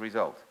happens as a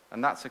result.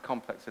 And that's a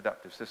complex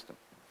adaptive system.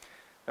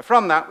 Now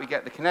from that, we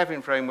get the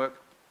Cynefin framework.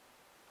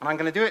 And I'm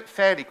going to do it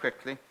fairly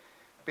quickly,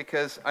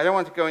 because I don't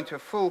want to go into a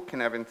full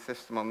Cynefin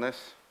system on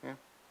this. Yeah?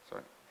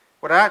 Sorry.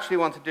 What I actually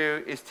want to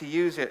do is to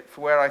use it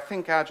for where I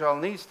think Agile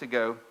needs to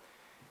go,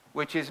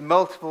 which is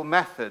multiple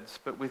methods,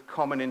 but with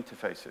common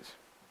interfaces.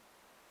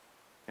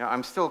 You know,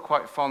 I'm still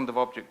quite fond of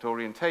object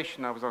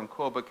orientation. I was on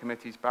Corba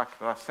committees back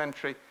last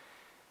century.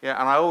 Yeah,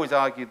 and I always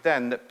argued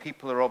then that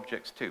people are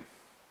objects too.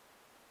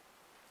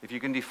 If you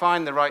can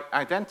define the right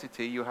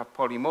identity, you have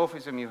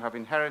polymorphism, you have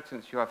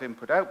inheritance, you have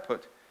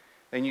input-output,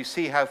 then you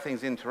see how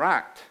things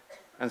interact,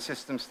 and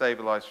systems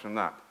stabilize from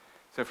that.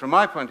 So from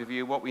my point of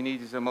view, what we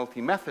need is a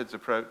multi-methods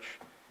approach,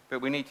 but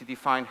we need to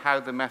define how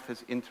the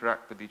methods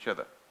interact with each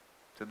other.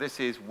 So this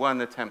is one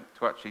attempt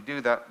to actually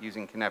do that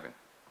using Cynefin.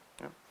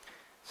 Yeah.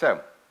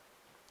 So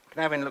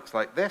Cynefin looks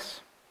like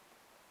this.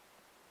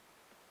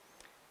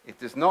 It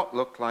does not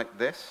look like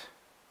this,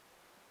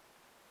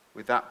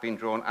 with that being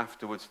drawn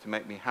afterwards to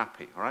make me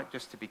happy, all right?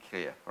 Just to be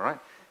clear, all right?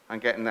 I'm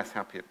getting less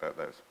happy about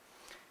those.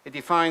 It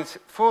defines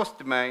force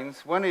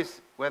domains. One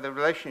is where the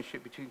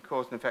relationship between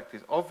cause and effect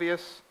is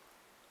obvious,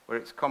 where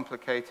it's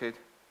complicated,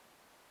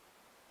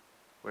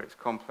 where it's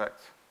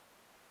complex,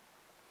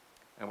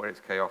 and where it's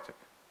chaotic.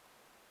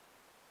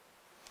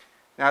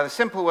 Now, the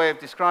simple way of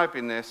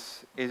describing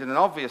this is in an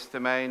obvious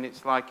domain,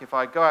 it's like if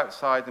I go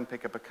outside and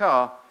pick up a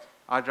car,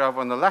 I drive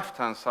on the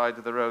left-hand side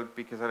of the road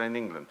because I'm in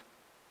England.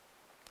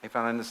 If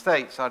I'm in the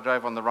States, I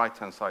drive on the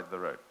right-hand side of the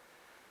road.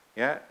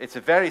 Yeah? It's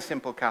a very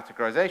simple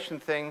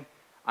categorization thing.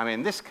 I'm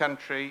in this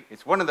country,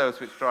 it's one of those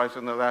which drives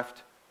on the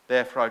left,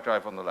 therefore I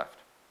drive on the left.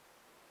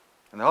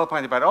 And the whole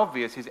point about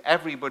obvious is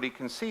everybody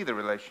can see the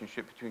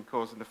relationship between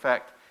cause and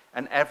effect,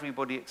 and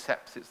everybody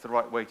accepts it's the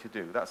right way to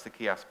do. That's the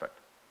key aspect.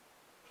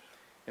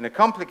 In a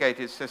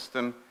complicated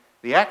system,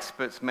 the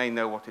experts may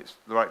know what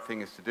the right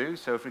thing is to do.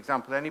 So, for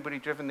example, anybody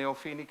driven the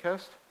Orfini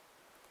coast?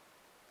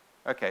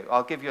 Okay,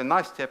 I'll give you a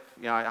nice tip.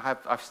 You know,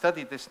 I've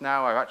studied this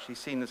now. I've actually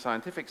seen the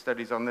scientific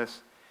studies on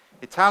this.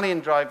 Italian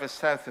drivers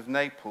south of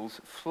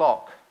Naples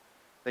flock.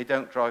 They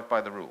don't drive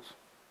by the rules.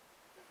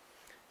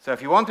 So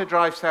if you want to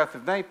drive south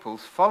of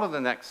Naples, follow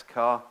the next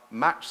car,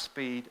 match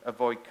speed,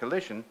 avoid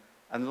collision,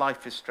 and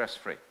life is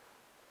stress-free.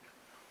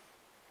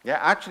 Yeah,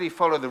 actually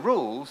follow the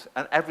rules,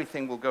 and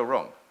everything will go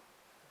wrong.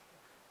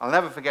 I'll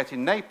never forget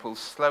in Naples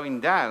slowing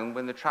down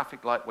when the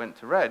traffic light went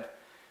to red,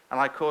 and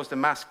I caused a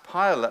mass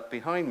pile-up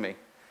behind me,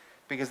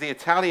 because the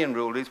Italian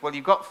rule is, well,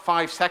 you've got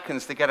 5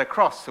 seconds to get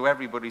across, so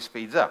everybody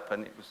speeds up.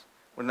 And it was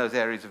one of those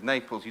areas of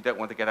Naples you don't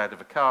want to get out of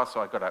a car, so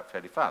I got out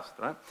fairly fast,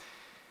 right?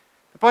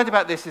 The point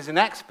about this is an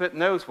expert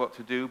knows what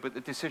to do, but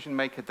the decision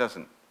maker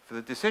doesn't. For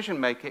the decision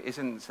maker, it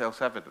isn't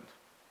self-evident.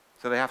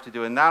 So they have to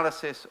do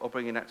analysis or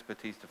bring in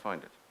expertise to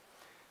find it.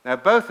 Now,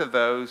 both of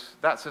those,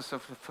 that's a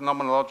sort of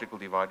phenomenological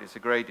divide. It's a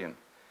gradient.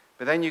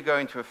 But then you go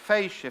into a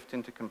phase shift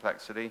into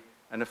complexity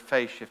and a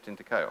phase shift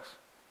into chaos.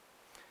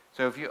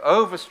 So if you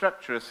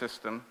overstructure a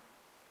system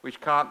which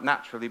can't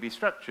naturally be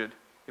structured,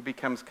 it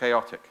becomes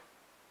chaotic.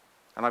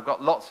 And I've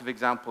got lots of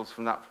examples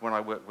from that when I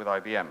worked with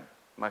IBM.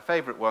 My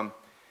favorite one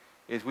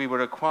is we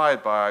were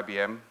acquired by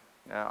IBM.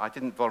 I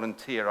didn't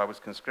volunteer, I was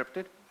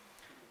conscripted.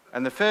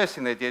 And the first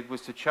thing they did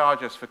was to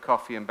charge us for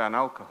coffee and ban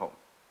alcohol.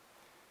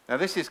 Now,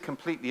 this is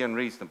completely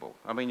unreasonable.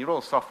 I mean, you're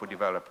all software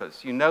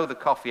developers. You know the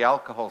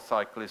coffee-alcohol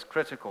cycle is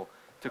critical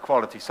to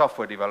quality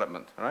software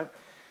development, right?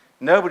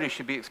 Nobody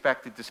should be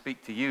expected to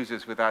speak to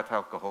users without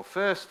alcohol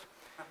first.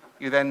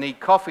 You then need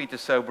coffee to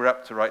sober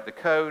up to write the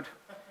code.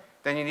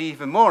 Then you need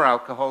even more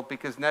alcohol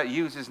because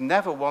users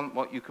never want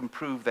what you can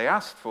prove they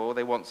asked for.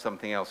 They want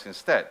something else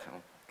instead.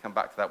 I'll come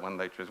back to that one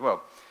later as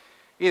well.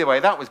 Either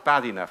way, that was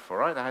bad enough, all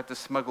right? I had to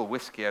smuggle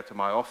whiskey out of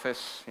my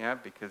office, yeah,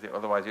 because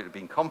otherwise it would have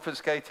been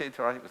confiscated,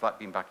 all right? It was like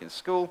being back in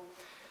school.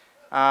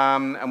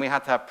 And we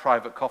had to have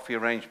private coffee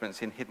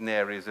arrangements in hidden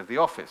areas of the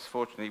office.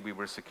 Fortunately, we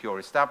were a secure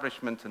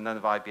establishment, and none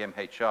of IBM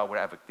HR were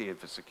ever cleared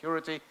for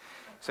security.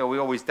 So we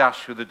always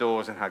dashed through the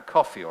doors and had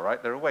coffee, all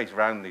right? There are ways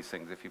around these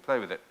things if you play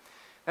with it.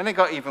 Then it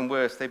got even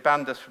worse. They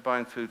banned us from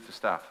buying food for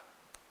staff.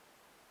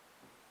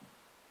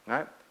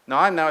 Right? Now,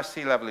 I'm now a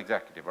C-level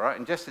executive, all right?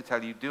 And just to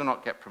tell you, do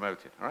not get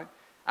promoted, all right?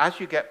 As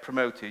you get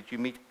promoted, you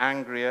meet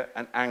angrier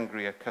and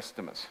angrier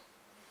customers.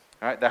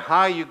 All right? The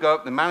higher you go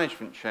up the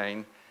management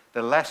chain,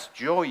 the less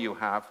joy you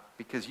have,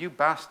 because you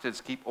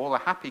bastards keep all the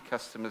happy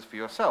customers for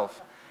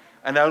yourself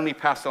and only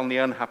pass on the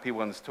unhappy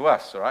ones to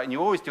us, all right? And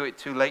you always do it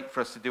too late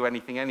for us to do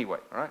anything anyway,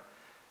 all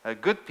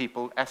right? Good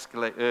people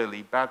escalate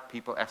early, bad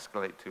people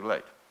escalate too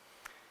late.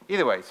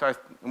 Either way,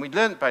 and we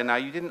learned by now,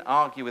 you didn't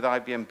argue with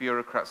IBM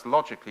bureaucrats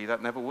logically.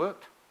 That never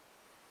worked.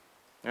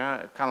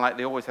 Kind of like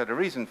they always had a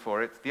reason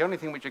for it. The only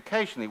thing which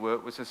occasionally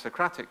worked was a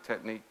Socratic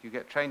technique. You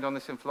get trained on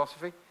this in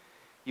philosophy.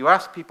 You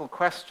ask people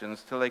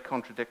questions till they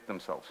contradict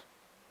themselves.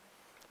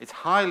 It's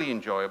highly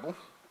enjoyable,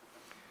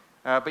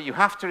 but you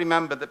have to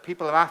remember that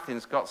people of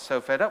Athens got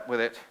so fed up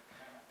with it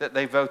that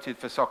they voted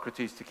for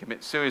Socrates to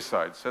commit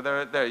suicide. So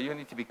you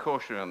need to be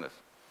cautious on this.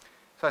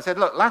 So I said,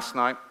 look, last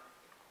night,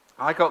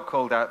 I got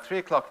called out, 3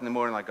 o'clock in the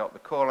morning I got the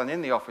call, and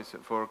in the office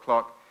at 4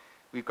 o'clock,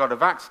 we've got a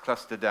VAX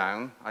cluster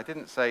down. I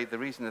didn't say the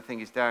reason the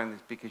thing is down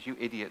is because you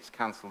idiots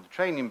cancelled the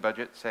training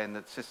budget, saying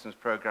that systems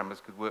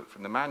programmers could work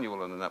from the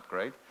manual on an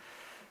upgrade.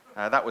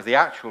 That was the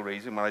actual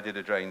reason when I did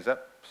a drains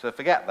up, so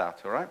forget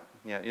that, all right?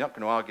 Yeah, you're not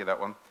going to argue that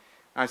one.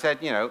 And I said,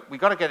 you know, we've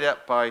got to get it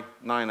up by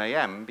 9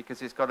 a.m.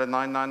 because it's got a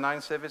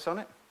 999 service on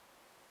it,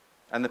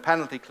 and the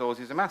penalty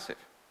clauses are massive.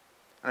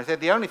 And I said,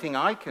 the only thing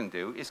I can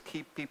do is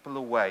keep people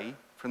away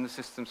from the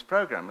systems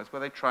programmers where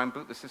they try and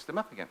boot the system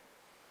up again.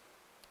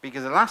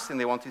 Because the last thing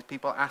they want is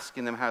people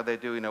asking them how they're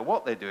doing or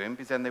what they're doing,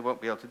 because then they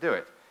won't be able to do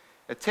it.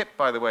 A tip,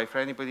 by the way, for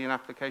anybody in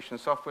application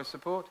software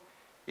support,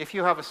 if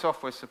you have a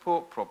software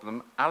support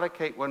problem,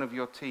 allocate one of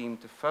your team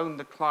to phone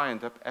the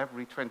client up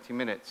every 20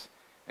 minutes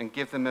and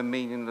give them a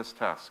meaningless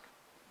task.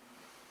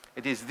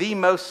 It is the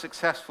most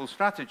successful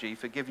strategy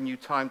for giving you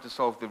time to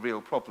solve the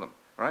real problem,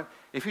 right?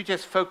 If you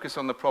just focus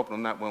on the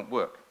problem, that won't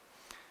work.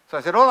 So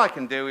I said, all I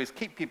can do is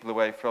keep people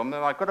away from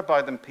them. I've got to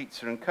buy them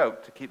pizza and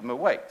Coke to keep them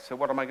awake. So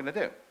what am I going to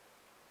do?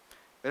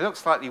 They looked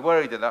slightly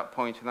worried at that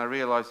point, and I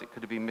realized it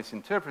could have been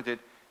misinterpreted.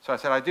 So I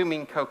said, I do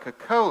mean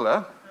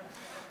Coca-Cola.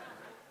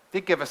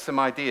 Did give us some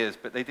ideas,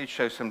 but they did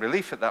show some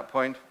relief at that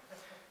point.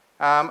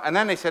 And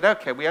then they said,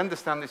 okay, we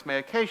understand this may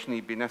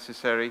occasionally be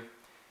necessary.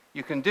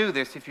 You can do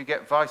this if you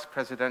get vice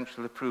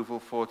presidential approval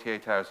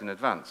 48 hours in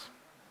advance.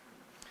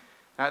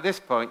 Now, at this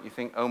point, you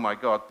think, oh my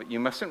God, but you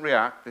mustn't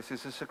react. This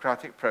is a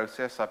Socratic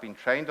process. I've been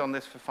trained on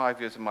this for 5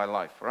 years of my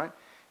life, right?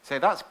 You say,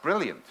 that's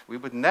brilliant. We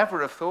would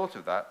never have thought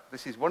of that.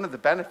 This is one of the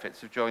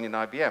benefits of joining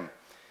IBM.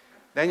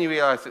 Then you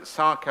realize that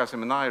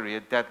sarcasm and irony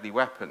are deadly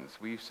weapons.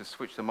 We used to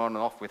switch them on and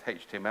off with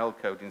HTML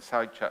code in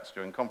side chats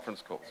during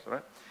conference calls,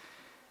 right?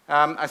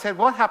 I said,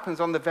 what happens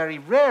on the very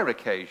rare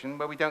occasion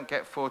where we don't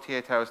get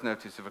 48 hours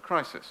notice of a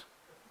crisis?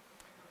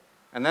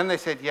 And then they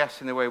said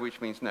yes in a way which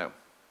means no.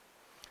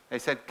 They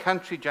said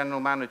country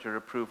general manager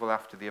approval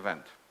after the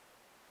event.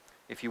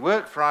 If you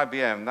work for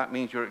IBM, that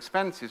means your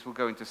expenses will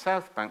go into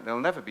South Bank, they'll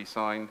never be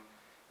signed,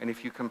 and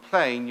if you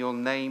complain, your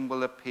name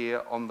will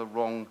appear on the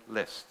wrong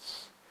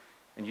lists.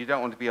 And you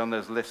don't want to be on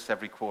those lists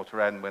every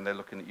quarter end when they're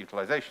looking at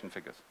utilization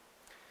figures.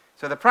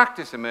 So the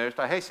practice emerged.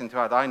 I hasten to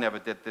add, I never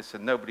did this,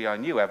 and nobody I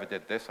knew ever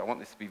did this. I want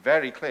this to be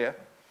very clear,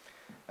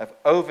 of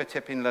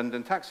over-tipping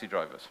London taxi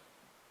drivers.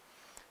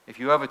 If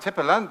you overtip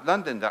a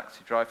London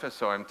taxi driver,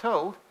 so I'm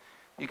told,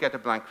 you get a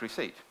blank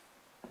receipt.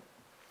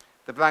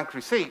 The blank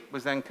receipt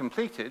was then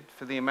completed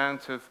for the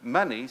amount of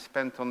money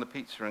spent on the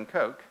pizza and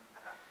Coke.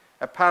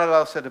 A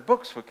parallel set of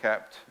books were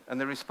kept,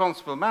 and the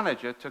responsible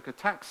manager took a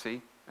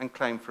taxi and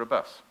claimed for a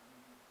bus.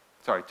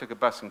 Sorry, took a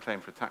bus and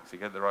claimed for a taxi,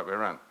 get it the right way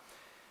around.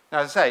 Now,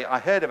 as I say, I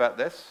heard about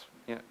this.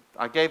 You know,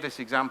 I gave this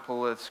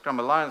example at Scrum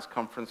Alliance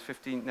conference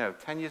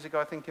 10 years ago,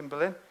 I think, in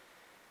Berlin.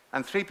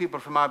 And 3 people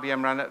from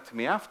IBM ran up to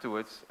me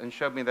afterwards and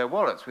showed me their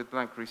wallets with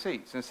blank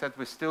receipts and said,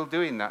 we're still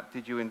doing that.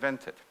 Did you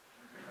invent it?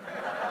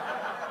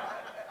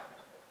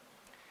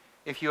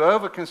 If you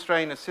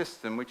over-constrain a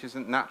system which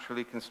isn't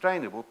naturally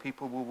constrainable,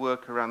 people will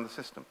work around the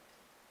system.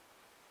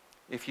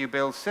 If you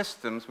build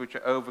systems which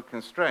are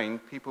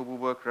over-constrained, people will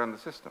work around the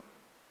system.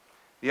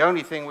 The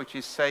only thing which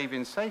is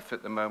safe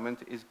at the moment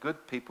is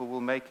good people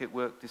will make it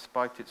work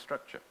despite its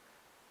structure.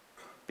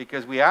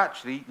 Because we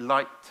actually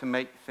like to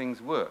make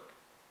things work.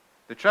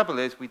 The trouble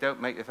is we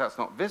don't make, if that's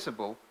not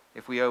visible,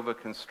 if we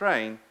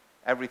over-constrain,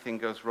 everything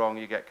goes wrong,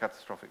 you get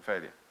catastrophic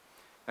failure.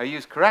 Now,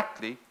 used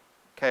correctly,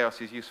 chaos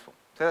is useful.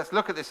 So let's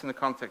look at this in the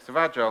context of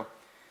Agile.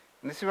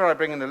 And this is where I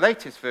bring in the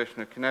latest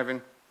version of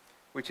Cynefin,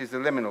 which is the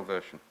liminal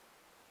version.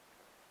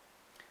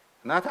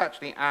 And that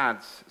actually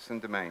adds some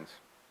domains.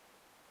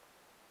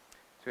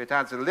 So it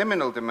adds a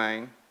liminal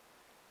domain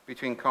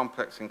between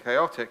complex and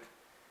chaotic,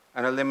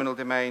 and a liminal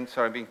domain,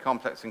 sorry, between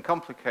complex and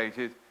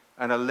complicated,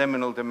 and a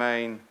liminal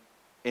domain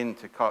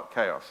into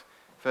chaos.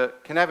 For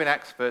Cynefin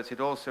experts, it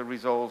also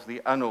resolves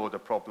the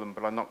unorder problem,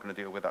 but I'm not going to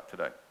deal with that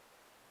today.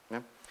 Yeah?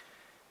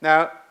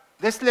 Now,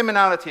 this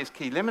liminality is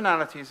key.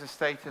 Liminality is a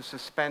state of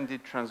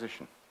suspended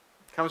transition.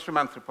 It comes from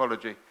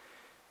anthropology.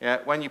 Yeah?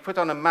 When you put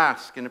on a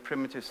mask in a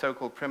primitive,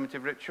 so-called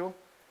primitive ritual,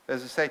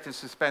 there's a state of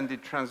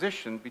suspended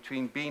transition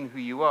between being who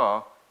you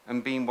are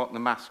and being what the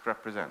mask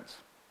represents.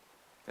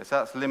 Yes, so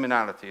that's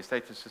liminality, a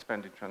state of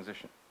suspended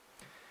transition.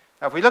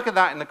 Now, if we look at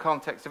that in the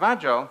context of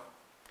Agile,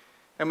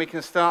 then we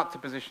can start to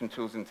position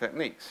tools and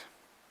techniques.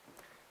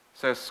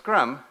 So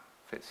Scrum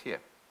fits here.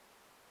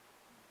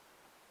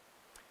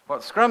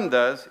 What Scrum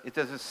does, it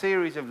does a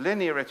series of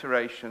linear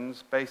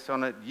iterations based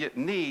on a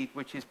need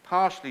which is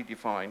partially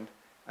defined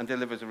and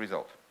delivers a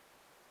result.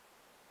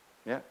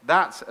 Yeah?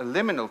 That's a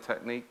liminal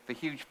technique. The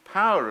huge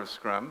power of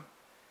Scrum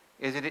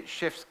is that it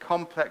shifts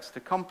complex to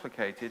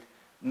complicated,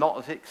 not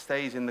that it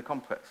stays in the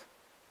complex.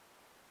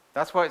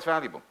 That's why it's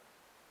valuable,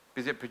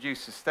 because it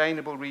produces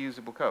sustainable,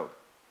 reusable code.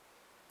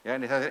 Yeah,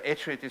 and it has an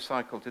iterative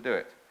cycle to do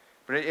it.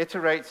 But it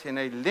iterates in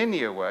a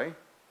linear way,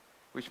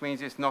 which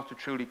means it's not a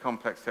truly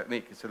complex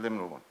technique, it's a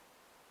liminal one.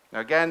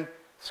 Now again,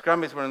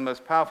 Scrum is one of the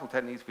most powerful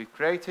techniques we've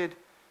created.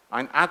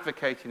 I'm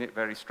advocating it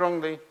very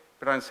strongly,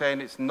 but I'm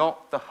saying it's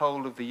not the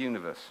whole of the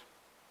universe.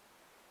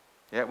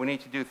 Yeah, we need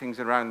to do things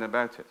around and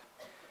about it.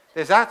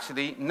 There's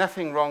actually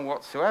nothing wrong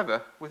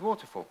whatsoever with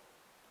waterfall.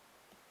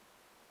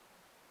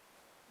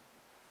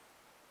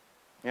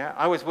 Yeah,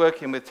 I was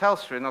working with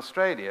Telstra in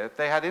Australia.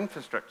 They had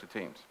infrastructure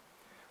teams.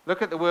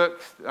 Look at the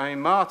work, I mean,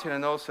 Martin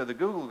and also the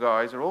Google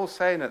guys are all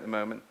saying at the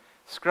moment,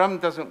 Scrum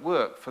doesn't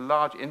work for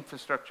large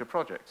infrastructure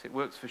projects. It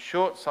works for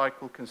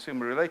short-cycle,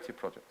 consumer-related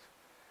projects.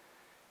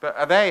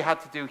 But they had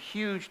to do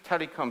huge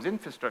telecoms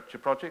infrastructure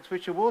projects,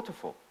 which are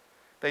waterfall.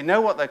 They know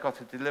what they've got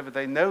to deliver.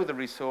 They know the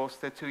resource.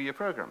 They're 2-year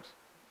programs.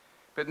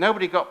 But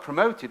nobody got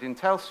promoted in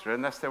Telstra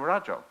unless they were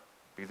Agile,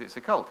 because it's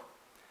a cult.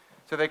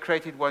 So they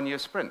created 1-year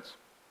sprints.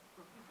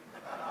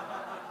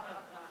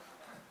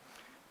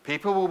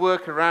 People will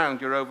work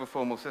around your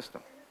over-formal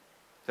system.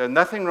 So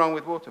nothing wrong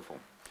with waterfall.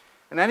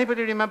 And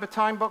anybody remember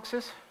time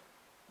boxes?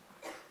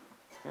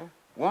 Yeah?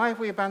 Why have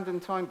we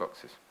abandoned time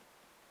boxes?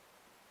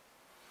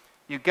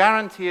 You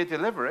guarantee a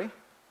delivery,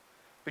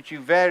 but you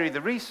vary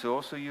the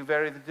resource or you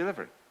vary the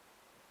delivery.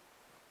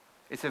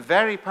 It's a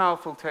very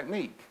powerful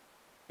technique,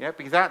 yeah,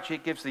 because actually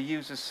it gives the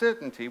user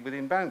certainty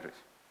within boundaries.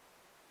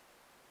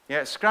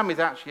 Yeah, Scrum is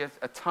actually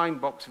a time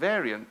box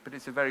variant, but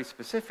it's a very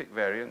specific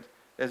variant.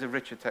 There's a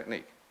richer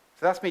technique.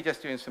 So that's me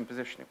just doing some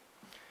positioning.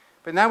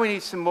 But now we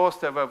need some more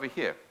stuff over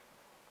here.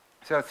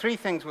 So 3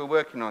 things we're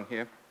working on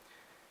here,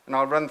 and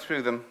I'll run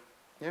through them.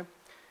 Yeah?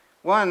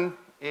 One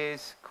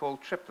is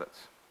called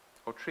triplets,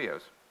 or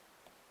trios.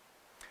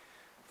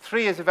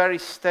 3 is a very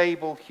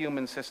stable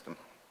human system.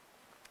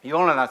 You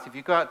all know that if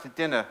you go out to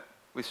dinner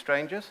with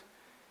strangers,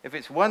 if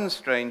it's 1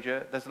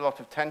 stranger, there's a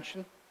lot of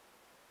tension.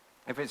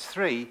 If it's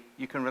 3,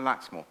 you can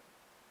relax more,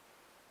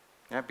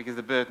 yeah, because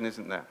the burden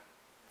isn't there.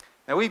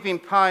 Now, we've been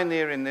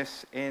pioneering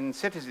this in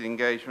citizen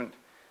engagement.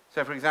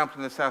 So, for example,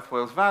 in the South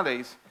Wales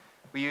Valleys,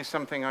 we use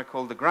something I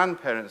call the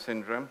grandparent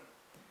syndrome.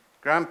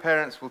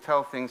 Grandparents will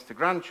tell things to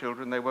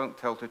grandchildren they won't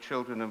tell to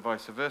children and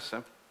vice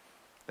versa.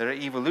 There are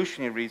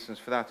evolutionary reasons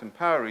for that and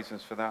power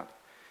reasons for that.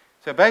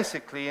 So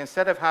basically,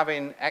 instead of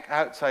having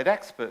outside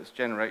experts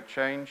generate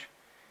change,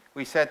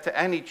 we said to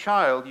any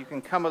child, you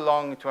can come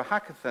along to a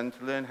hackathon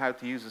to learn how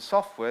to use the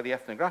software, the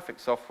ethnographic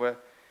software,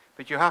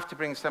 but you have to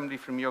bring somebody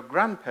from your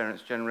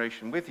grandparents'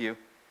 generation with you,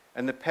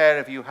 and the pair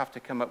of you have to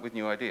come up with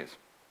new ideas.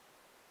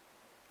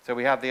 So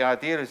we have the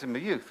idealism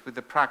of youth with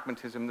the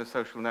pragmatism, the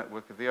social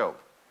network of the old.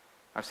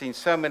 I've seen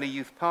so many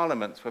youth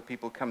parliaments where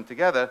people come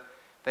together,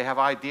 they have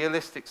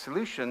idealistic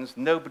solutions,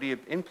 nobody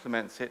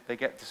implements it, they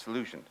get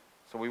disillusioned.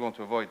 So we want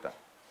to avoid that.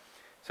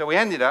 So we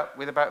ended up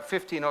with about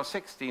 15 or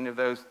 16 of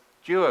those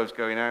duos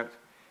going out.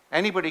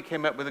 Anybody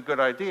came up with a good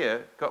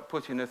idea, got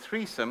put in a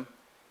threesome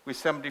with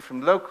somebody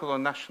from local or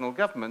national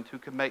government who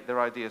could make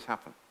their ideas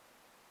happen.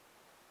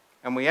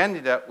 And we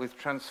ended up with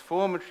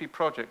transformatory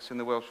projects in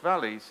the Welsh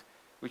Valleys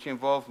which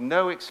involved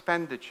no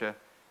expenditure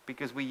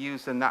because we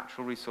used the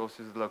natural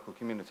resources of the local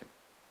community.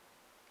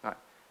 Right.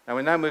 Now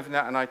we're now moving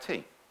out in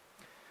IT.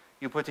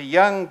 You put a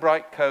young,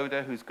 bright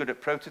coder who's good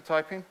at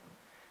prototyping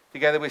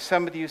together with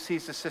somebody who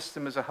sees the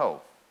system as a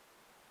whole.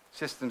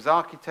 Systems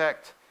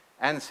architect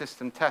and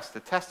system tester.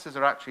 Testers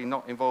are actually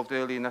not involved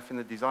early enough in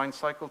the design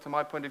cycle, to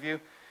my point of view.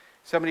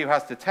 Somebody who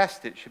has to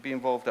test it should be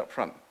involved up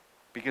front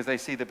because they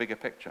see the bigger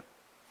picture.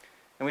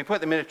 And we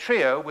put them in a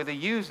trio with a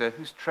user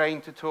who's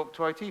trained to talk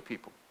to IT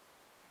people.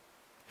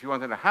 If you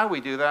want to know how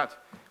we do that,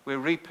 we're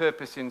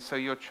repurposing so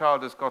your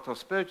child has got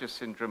Asperger's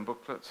syndrome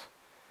booklets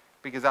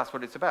because that's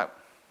what it's about.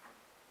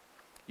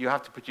 You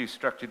have to produce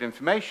structured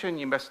information.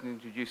 You mustn't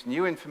introduce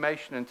new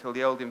information until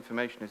the old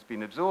information has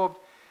been absorbed.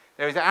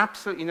 There is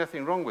absolutely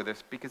nothing wrong with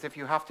this because if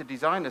you have to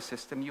design a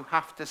system, you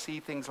have to see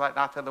things like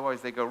that,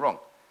 otherwise they go wrong.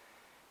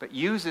 But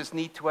users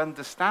need to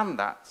understand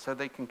that so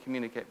they can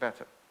communicate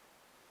better.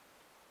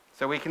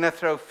 So we can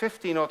throw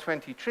 15 or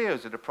 20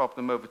 trios at a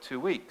problem over 2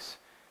 weeks,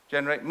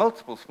 generate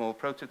multiple small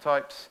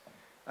prototypes,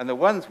 and the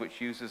ones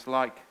which users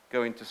like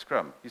go into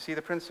Scrum. You see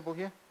the principle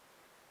here?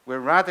 We're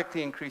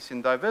radically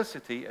increasing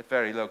diversity at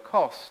very low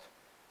cost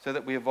so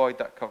that we avoid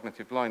that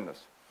cognitive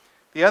blindness.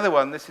 The other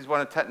one, this is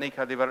one technique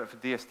I developed for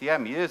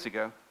DSDM years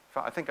ago. In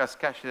fact, I think I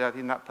sketched it out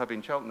in that pub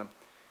in Cheltenham,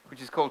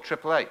 which is called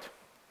 888.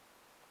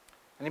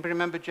 Anybody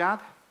remember JAD?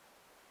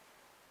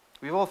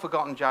 We've all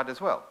forgotten JAD as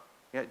well.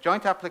 Yeah,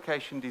 joint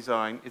application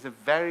design is a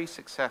very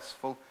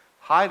successful,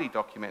 highly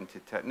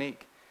documented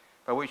technique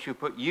by which you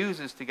put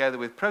users together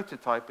with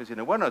prototypers in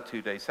a 1 or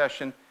 2 day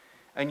session,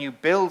 and you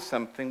build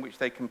something which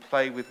they can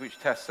play with, which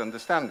tests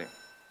understanding.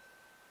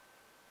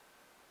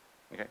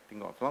 Okay,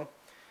 didn't go on for long.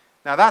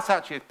 Now that's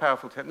actually a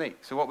powerful technique.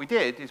 So what we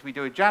did is we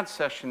do a JAD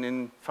session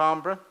in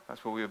Farnborough,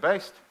 that's where we were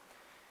based.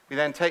 We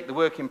then take the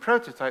working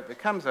prototype that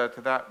comes out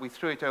of that, we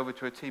threw it over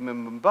to a team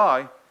in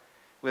Mumbai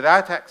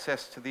without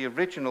access to the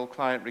original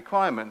client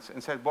requirements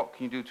and said, what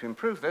can you do to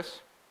improve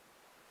this?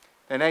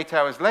 Then 8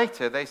 hours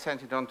later, they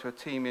sent it on to a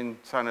team in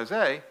San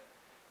Jose,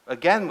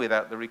 again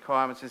without the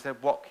requirements, and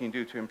said, what can you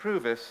do to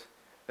improve this?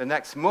 The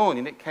next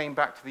morning, it came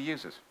back to the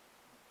users.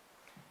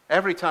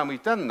 Every time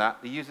we've done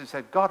that, the user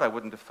said, God, I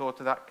wouldn't have thought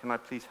of that. Can I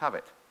please have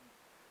it?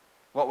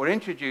 What we're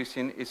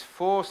introducing is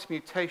forced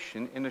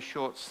mutation in a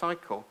short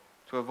cycle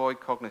to avoid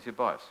cognitive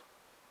bias.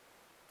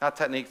 That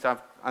technique's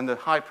under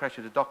high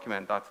pressure to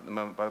document that at the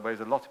moment, by the way.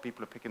 There's a lot of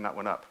people are picking that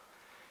one up.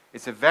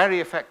 It's a very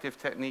effective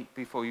technique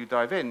before you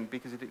dive in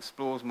because it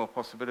explores more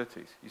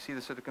possibilities. You see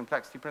the sort of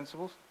complexity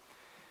principles?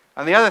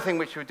 And the other thing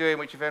which we're doing,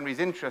 which if anybody's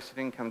interested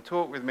in, come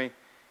talk with me,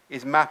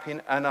 is mapping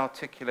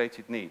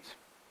unarticulated needs.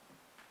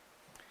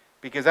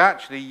 Because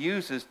actually,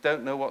 users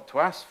don't know what to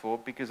ask for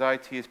because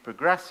IT is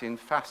progressing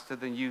faster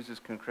than users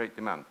can create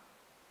demand.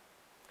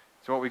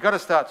 So what we've got to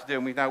start to do,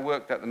 and we've now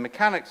worked out the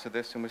mechanics of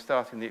this, and we're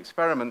starting the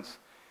experiments,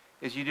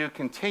 is you do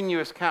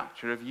continuous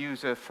capture of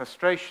user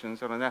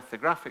frustrations on an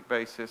ethnographic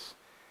basis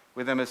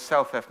with them as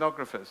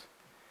self-ethnographers.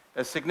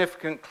 As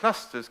significant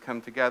clusters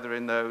come together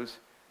in those,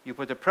 you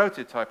put a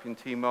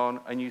prototyping team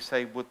on, and you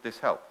say, would this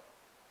help?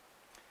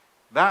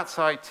 That's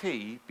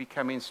IT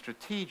becoming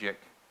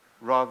strategic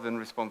rather than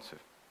responsive.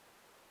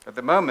 At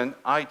the moment,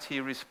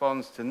 IT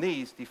responds to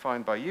needs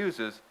defined by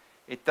users.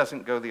 It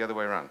doesn't go the other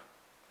way around.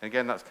 And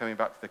again, that's coming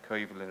back to the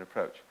co-evolent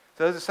approach.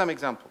 So those are some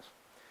examples.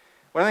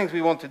 One of the things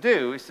we want to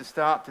do is to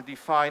start to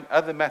define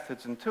other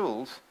methods and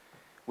tools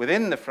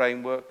within the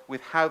framework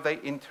with how they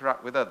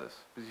interact with others.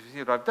 Because if you see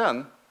what I've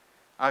done,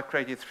 I've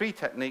created 3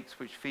 techniques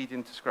which feed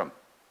into Scrum.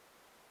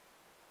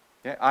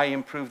 Yeah, I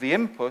improve the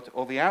input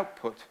or the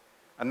output,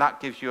 and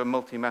that gives you a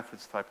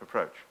multi-methods type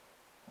approach.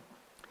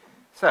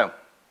 So,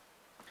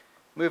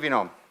 moving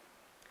on.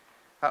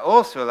 That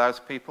also allows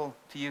people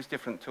to use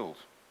different tools.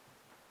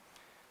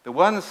 The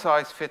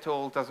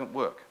one-size-fits-all doesn't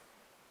work.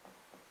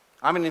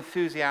 I'm an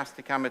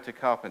enthusiastic amateur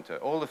carpenter.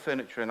 All the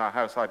furniture in our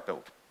house I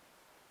built.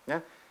 Yeah?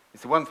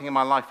 It's the one thing in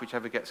my life which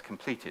ever gets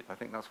completed. I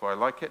think that's why I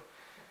like it.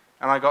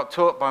 And I got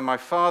taught by my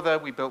father.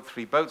 We built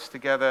 3 boats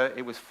together.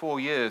 It was 4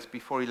 years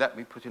before he let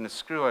me put in a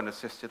screw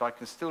unassisted. I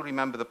can still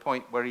remember the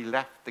point where he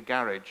left the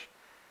garage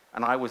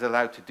and I was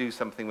allowed to do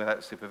something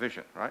without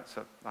supervision, right?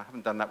 So I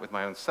haven't done that with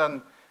my own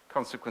son.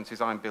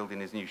 Consequences, I'm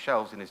building his new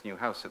shelves in his new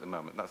house at the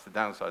moment. That's the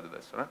downside of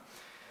this, all right?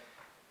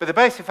 But the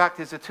basic fact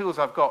is the tools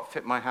I've got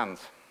fit my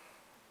hands.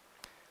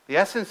 The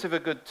essence of a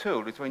good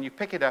tool is when you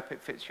pick it up, it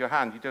fits your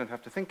hand. You don't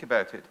have to think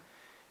about it.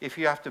 If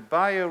you have to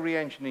bio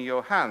re-engineer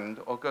your hand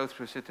or go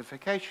through a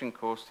certification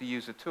course to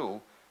use a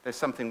tool, there's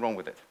something wrong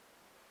with it.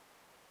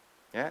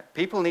 Yeah?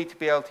 People need to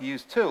be able to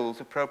use tools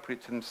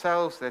appropriate to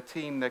themselves, their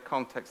team, their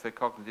context, their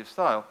cognitive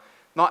style.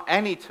 Not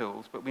any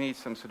tools, but we need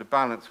some sort of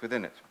balance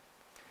within it.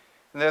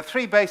 And there are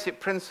 3 basic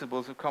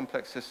principles of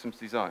complex systems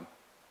design.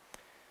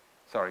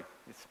 Sorry,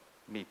 it's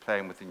me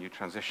playing with the new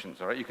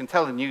transitions, all right? You can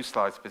tell the new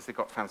slides because they've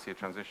got fancier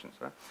transitions,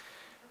 right?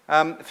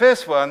 The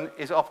first one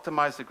is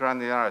optimize the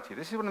granularity.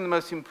 This is one of the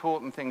most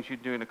important things you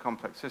do in a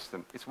complex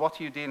system. It's what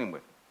are you dealing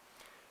with?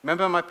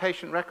 Remember my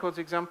patient records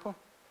example?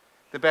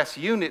 The best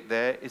unit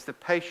there is the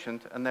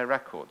patient and their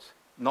records,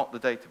 not the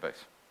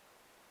database.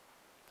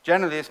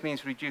 Generally, this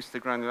means reduce the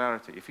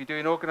granularity. If you're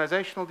doing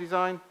organizational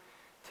design,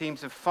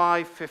 teams of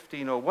 5,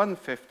 15, or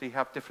 150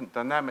 have different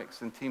dynamics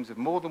than teams of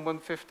more than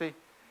 150.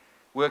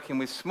 Working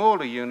with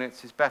smaller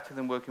units is better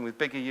than working with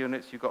bigger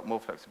units. You've got more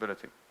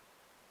flexibility.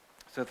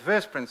 So the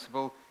first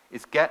principle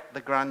is get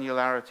the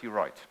granularity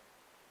right.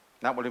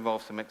 That will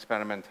involve some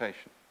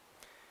experimentation.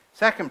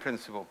 Second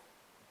principle,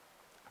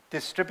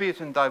 distribute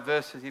and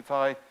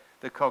diversify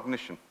the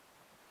cognition.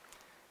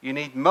 You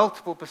need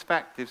multiple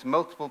perspectives,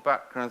 multiple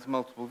backgrounds,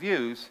 multiple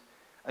views,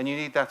 and you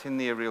need that in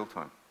near real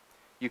time.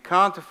 You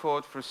can't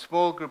afford for a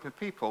small group of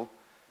people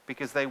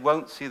because they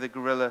won't see the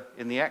gorilla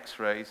in the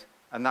X-rays,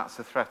 and that's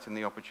the threat and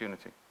the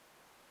opportunity.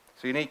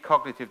 So you need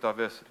cognitive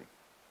diversity.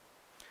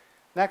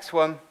 Next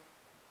one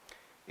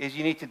is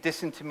you need to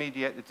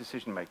disintermediate the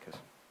decision makers.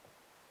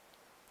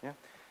 Yeah?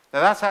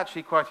 Now that's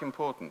actually quite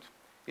important.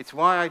 It's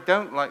why I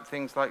don't like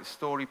things like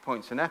story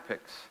points and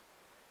epics,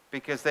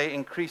 because they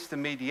increase the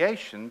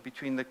mediation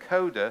between the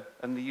coder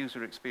and the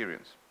user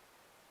experience.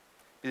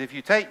 Because if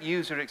you take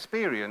user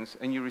experience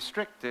and you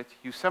restrict it,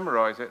 you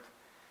summarize it,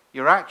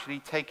 you're actually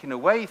taking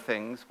away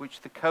things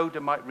which the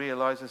coder might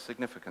realize as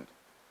significant.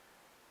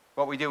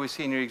 What we do with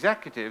senior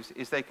executives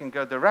is they can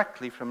go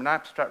directly from an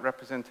abstract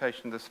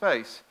representation of the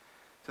space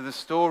to the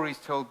stories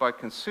told by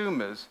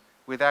consumers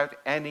without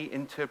any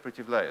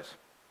interpretive layers.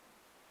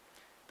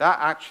 That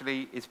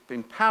actually is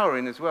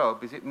empowering as well,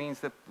 because it means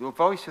that the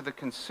voice of the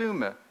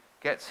consumer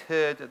gets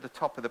heard at the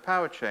top of the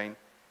power chain.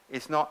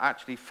 It's not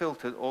actually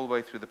filtered all the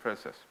way through the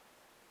process.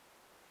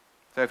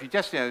 So if you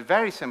just,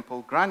 very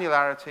simple,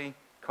 granularity,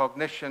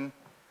 cognition,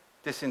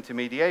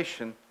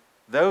 disintermediation,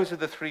 those are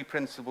the three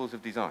principles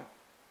of design.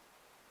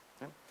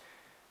 Okay?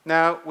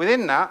 Now,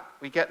 within that,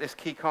 we get this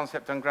key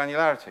concept on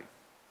granularity.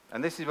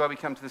 And this is where we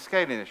come to the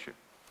scaling issue.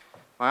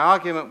 My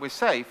argument with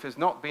SAFe has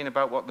not been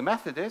about what the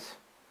method is.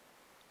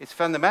 It's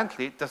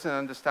fundamentally, it doesn't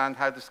understand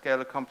how to scale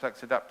a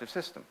complex adaptive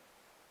system.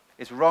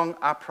 It's wrong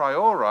a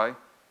priori,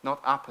 not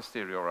a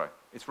posteriori.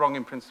 It's wrong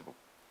in principle.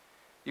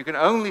 You can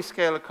only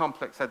scale a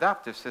complex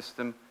adaptive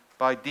system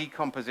by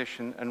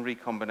decomposition and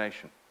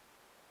recombination.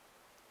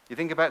 You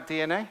think about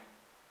DNA?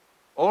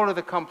 All of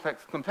the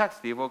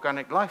complexity of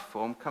organic life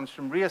form comes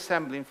from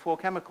reassembling 4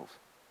 chemicals.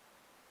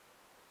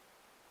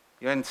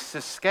 And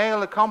to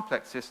scale a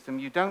complex system,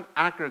 you don't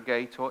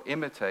aggregate or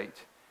imitate.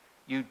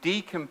 You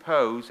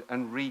decompose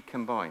and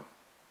recombine.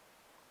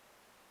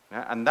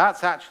 Yeah, and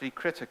that's actually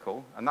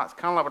critical, and that's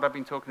kind of like what I've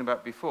been talking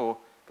about before,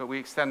 but we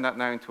extend that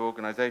now into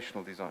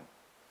organizational design.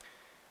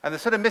 And the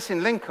sort of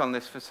missing link on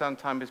this for some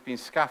time has been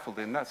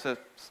scaffolding. That's a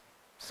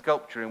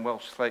sculpture in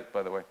Welsh slate,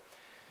 by the way.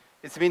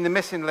 It's been the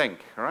missing link,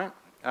 all right?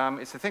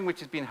 It's the thing which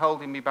has been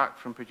holding me back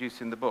from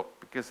producing the book,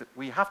 because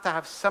we have to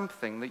have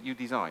something that you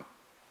design.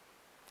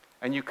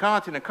 And you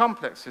can't, in a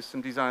complex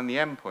system, design the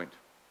endpoint.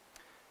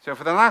 So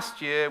for the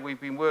last year,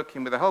 we've been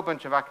working with a whole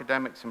bunch of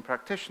academics and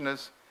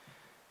practitioners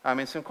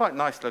in some quite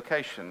nice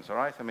locations, all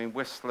right? I mean,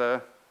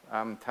 Whistler,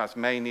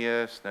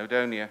 Tasmania,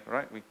 Snowdonia,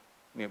 right? We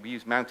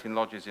use mountain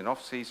lodges in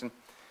off-season.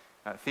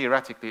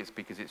 Theoretically, it's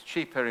because it's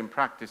cheaper. In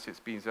practice, it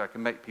means I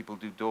can make people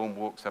do dawn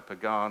walks up a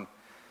Garn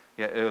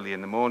early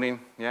in the morning,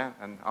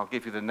 and I'll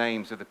give you the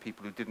names of the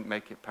people who didn't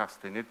make it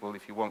past Llynidwell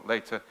if you want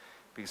later,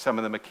 because some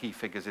of them are key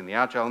figures in the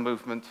Agile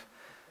movement,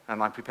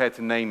 and I'm prepared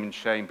to name and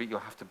shame, but you'll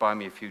have to buy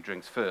me a few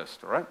drinks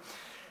first, all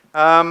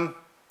right?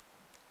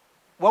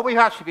 What we've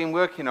actually been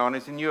working on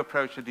is a new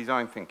approach to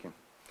design thinking.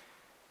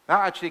 That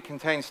actually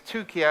contains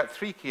 3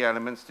 key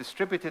elements: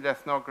 distributed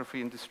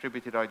ethnography and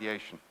distributed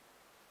ideation.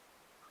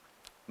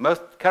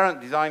 Most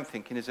current design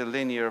thinking is a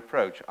linear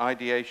approach: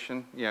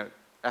 ideation,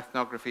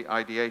 ethnography,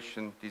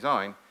 ideation,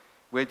 design.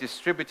 We're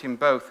distributing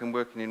both and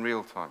working in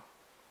real time.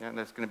 And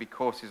there's going to be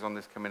courses on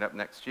this coming up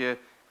next year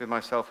with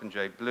myself and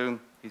Jay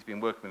Bloom. He's been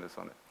working with us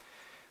on it.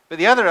 But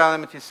the other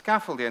element is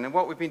scaffolding, and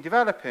what we've been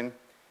developing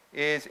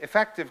is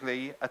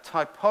effectively a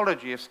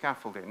typology of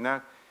scaffolding.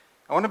 Now,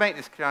 I want to make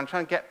this clear. I'm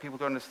trying to get people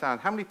to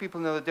understand. How many people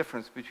know the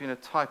difference between a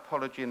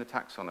typology and a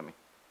taxonomy?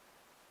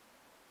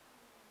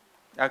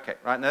 Okay,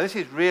 right. Now, this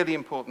is really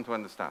important to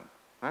understand.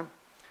 Right?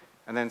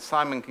 And then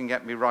Simon can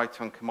get me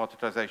right on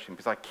commoditization,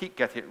 because I keep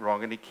getting it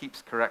wrong, and he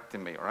keeps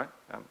correcting me, all right?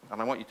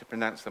 And I want you to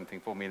pronounce something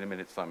for me in a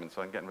minute, Simon,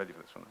 so I'm getting ready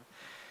for this one.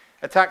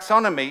 A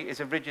taxonomy is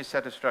a rigid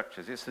set of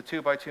structures. It's the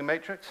 2x2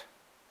 matrix.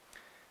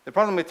 The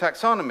problem with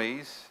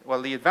taxonomies,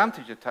 well, the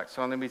advantage of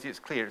taxonomies, it's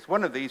clear. It's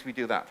one of these, we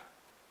do that.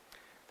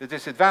 The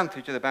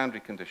disadvantage are the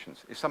boundary conditions.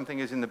 If something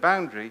is in the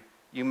boundary,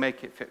 you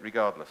make it fit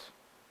regardless.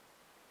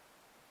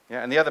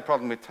 And the other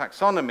problem with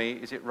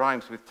taxonomy is it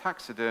rhymes with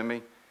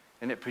taxidermy,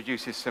 and it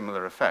produces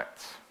similar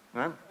effects.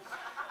 Right?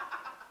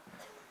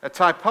 A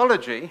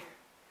typology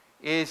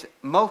is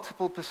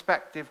multiple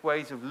perspective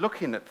ways of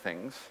looking at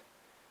things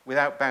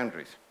without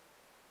boundaries.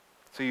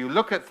 So you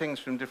look at things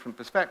from different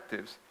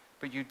perspectives,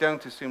 but you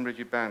don't assume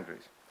rigid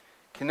boundaries.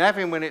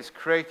 Cynefin, when it's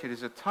created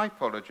as a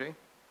typology,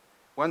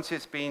 once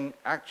it's been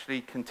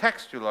actually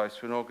contextualized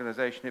to an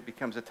organization, it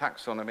becomes a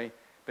taxonomy,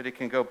 but it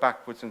can go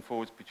backwards and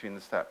forwards between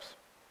the steps.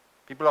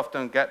 People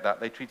often don't get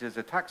that. They treat it as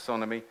a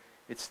taxonomy.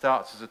 It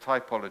starts as a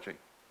typology.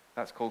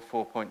 That's called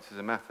 4 points as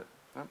a method.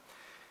 Right?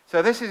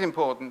 So this is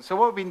important. So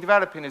what we've been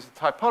developing is a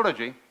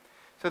typology.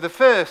 So the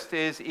first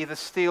is either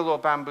steel or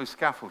bamboo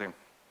scaffolding.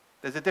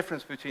 There's a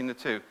difference between the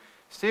two.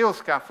 Steel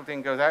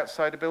scaffolding goes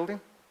outside a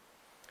building.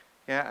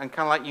 And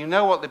kind of like you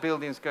know what the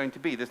building is going to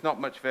be. There's not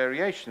much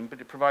variation, but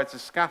it provides a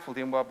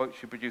scaffolding while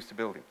you produce the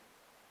building.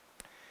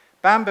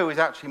 Bamboo is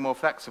actually more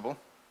flexible.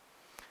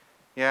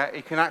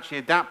 It can actually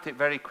adapt it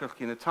very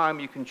quickly in the time.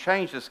 You can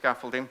change the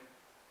scaffolding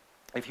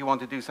if you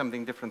want to do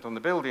something different on the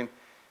building,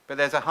 but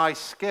there's a high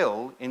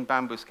skill in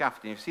bamboo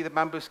scaffolding. You see the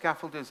bamboo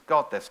scaffolders?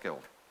 God, they're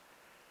skilled.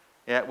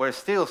 Whereas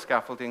steel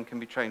scaffolding can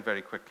be trained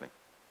very quickly.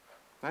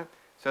 Right?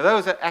 So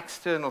those are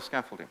external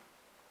scaffolding.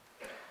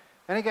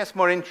 Then it gets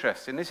more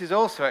interesting. This is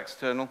also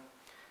external.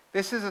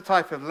 This is a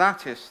type of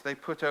lattice they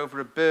put over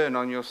a burn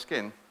on your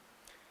skin,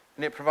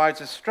 and it provides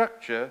a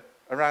structure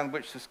around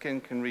which the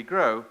skin can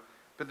regrow,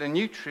 but the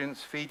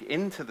nutrients feed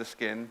into the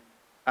skin,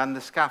 and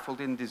the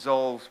scaffolding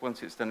dissolves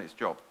once it's done its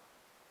job.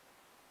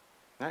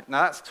 Right?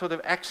 Now that's sort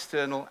of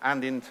external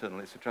and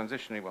internal. It's a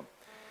transitionary one.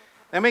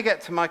 Then we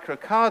get to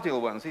microcardial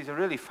ones. These are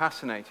really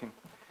fascinating.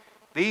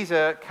 These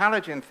are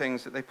collagen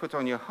things that they put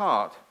on your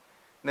heart,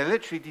 and they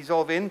literally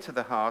dissolve into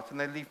the heart, and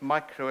they leave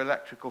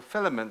microelectrical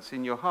filaments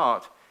in your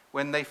heart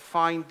when they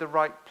find the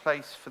right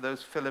place for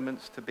those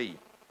filaments to be.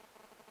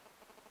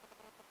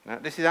 Now,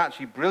 this is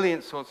actually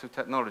brilliant sorts of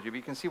technology, but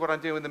you can see what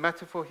I'm doing with the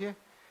metaphor here.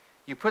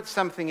 You put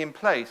something in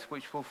place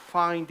which will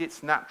find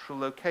its natural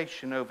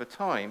location over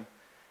time,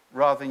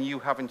 rather than you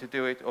having to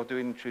do it or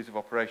doing intrusive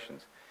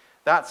operations.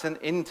 That's an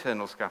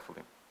internal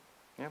scaffolding.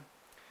 Yeah?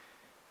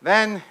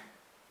 Then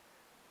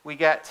we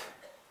get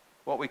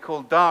what we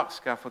call dark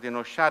scaffolding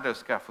or shadow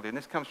scaffolding.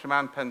 This comes from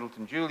Anne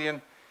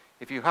Pendleton-Julian.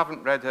 If you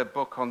haven't read her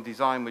book on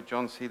design with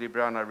John Seeley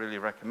Brown, I really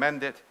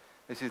recommend it.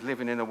 This is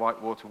Living in a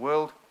Whitewater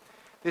World.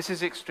 This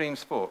is extreme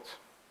sports.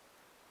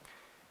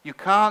 You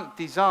can't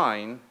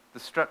design the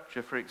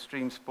structure for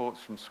extreme sports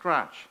from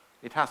scratch.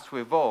 It has to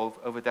evolve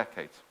over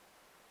decades.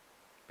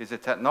 Because the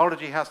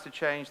technology has to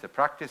change, the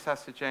practice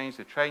has to change,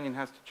 the training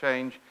has to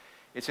change.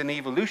 It's an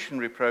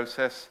evolutionary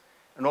process,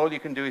 and all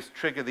you can do is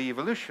trigger the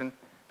evolution,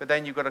 but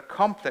then you've got a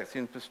complex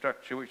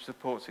infrastructure which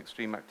supports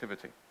extreme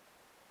activity.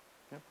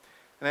 Yeah?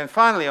 And then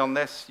finally on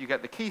this, you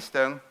get the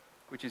keystone,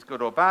 which is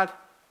good or bad.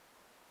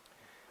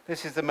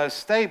 This is the most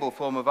stable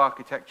form of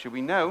architecture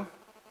we know.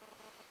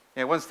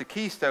 Yeah, once the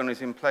keystone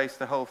is in place,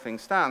 the whole thing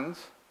stands.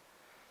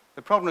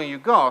 The problem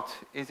you've got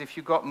is if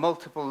you've got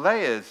multiple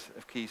layers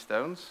of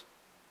keystones.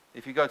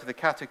 If you go to the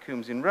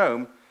catacombs in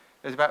Rome,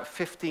 there's about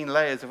 15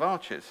 layers of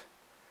arches.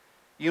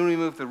 You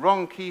remove the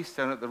wrong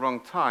keystone at the wrong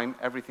time,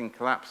 everything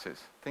collapses.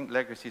 Think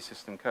legacy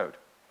system code.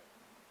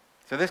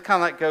 So this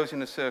kind of like goes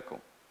in a circle.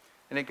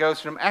 And it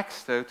goes from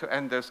exto to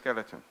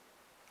endoskeleton.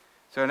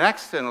 So an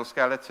external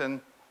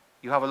skeleton,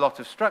 you have a lot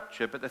of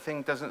structure, but the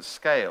thing doesn't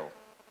scale.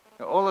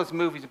 Now, all those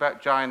movies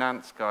about giant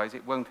ants, guys,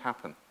 it won't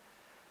happen.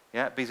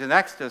 Yeah? Because an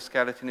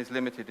exoskeleton is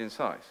limited in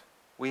size.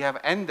 We have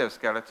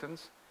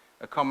endoskeletons,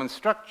 a common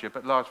structure,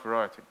 but large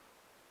variety.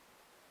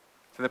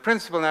 So the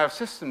principle now of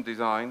system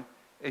design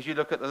is you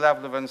look at the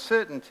level of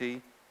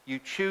uncertainty, you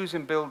choose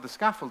and build the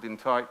scaffolding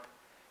type,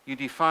 you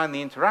define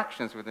the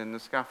interactions within the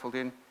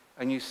scaffolding,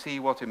 and you see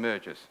what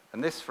emerges.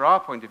 And this, from our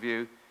point of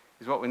view,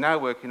 is what we're now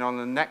working on,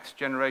 the next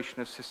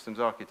generation of systems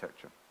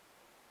architecture,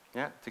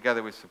 yeah,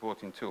 together with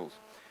supporting tools.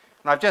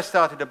 And I've just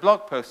started a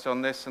blog post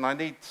on this, and I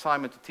need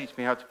Simon to teach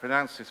me how to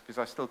pronounce this, because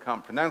I still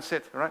can't pronounce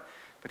it, all right?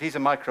 But he's a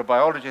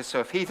microbiologist, so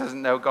if he doesn't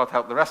know, God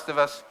help the rest of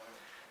us.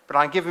 But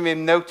I'm giving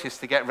him notice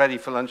to get ready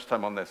for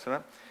lunchtime on this. All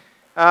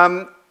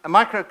right? A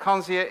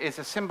microconsia is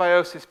a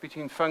symbiosis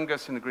between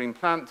fungus and a green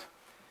plant.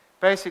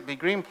 Basically,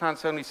 green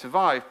plants only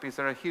survive because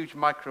there are huge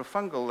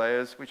microfungal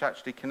layers which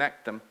actually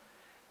connect them,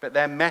 but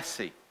they're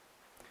messy.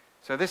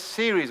 So this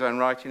series I'm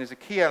writing is a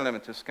key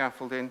element of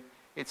scaffolding.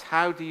 It's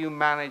how do you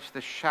manage the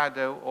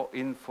shadow or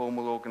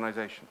informal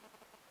organization?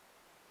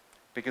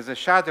 Because the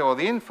shadow or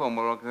the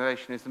informal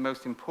organization is the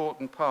most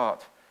important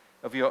part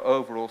of your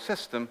overall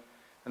system,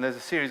 and there's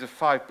a series of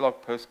 5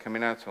 blog posts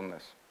coming out on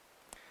this.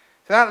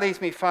 So that leads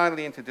me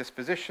finally into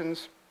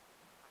dispositions,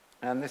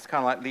 and this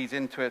kind of like leads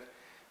into it.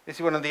 This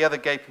is one of the other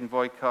gaping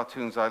void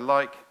cartoons I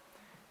like.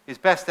 His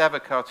best ever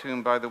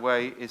cartoon, by the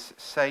way, is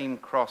Same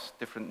Cross,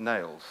 Different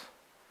Nails.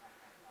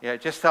 Yeah,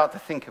 just start to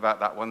think about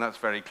that one. That's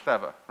very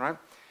clever, right?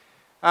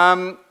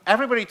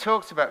 Everybody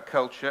talks about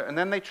culture, and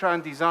then they try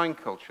and design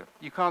culture.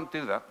 You can't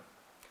do that.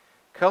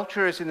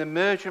 Culture is an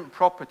emergent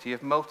property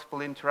of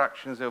multiple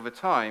interactions over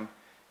time.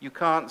 You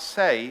can't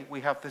say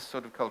we have this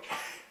sort of culture.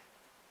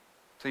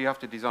 So you have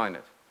to design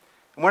it.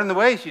 And one of the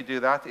ways you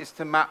do that is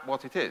to map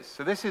what it is.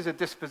 So this is a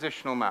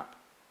dispositional map.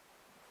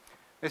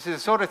 This is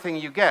the sort of thing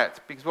you get,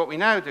 because what we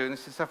now do, and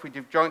this is stuff we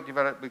joint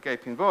developed with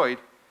Gaping Void,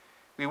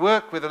 we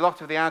work with a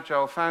lot of the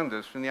Agile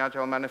founders from the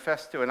Agile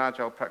Manifesto and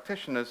Agile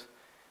practitioners.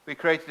 We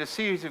created a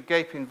series of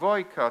Gaping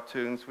Void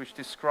cartoons which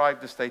describe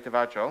the state of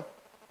Agile.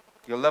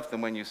 You'll love them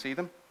when you see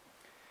them.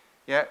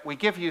 Yeah, we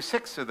give you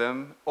 6 of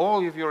them.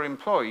 All of your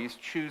employees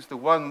choose the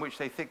one which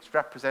they think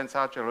represents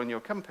Agile in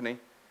your company.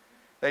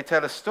 They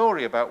tell a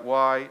story about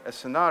why, a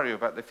scenario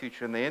about the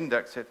future, and they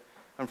index it.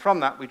 And from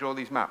that, we draw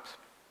these maps.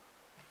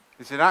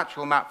 This is an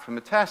actual map from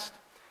a test.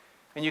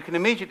 And you can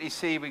immediately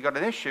see we got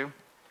an issue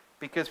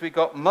because we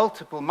got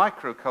multiple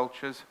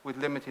microcultures with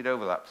limited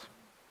overlaps.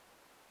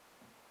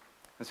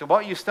 And so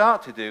what you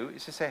start to do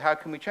is to say, how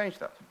can we change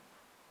that?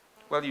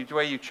 Well, the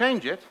way you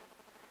change it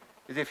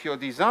is if your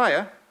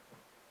desire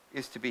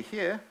is to be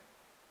here,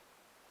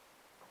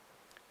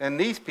 then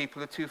these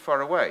people are too far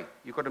away.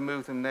 You've got to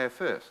move them there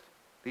first.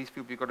 These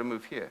people you've got to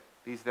move here,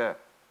 these there.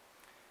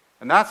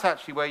 And that's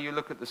actually where you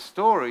look at the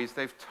stories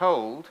they've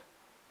told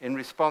in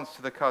response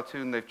to the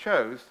cartoon they've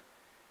chose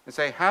and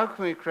say, how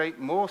can we create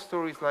more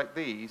stories like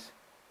these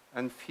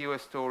and fewer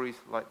stories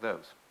like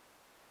those?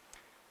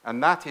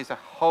 And that is a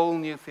whole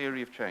new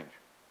theory of change.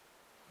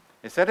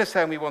 Instead of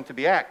saying we want to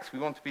be X, we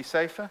want to be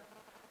safer,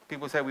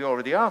 people say we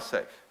already are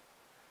safe.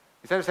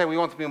 Instead of saying we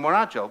want to be more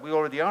agile, we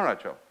already are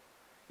agile.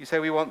 You say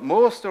we want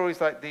more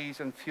stories like these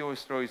and fewer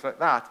stories like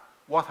that.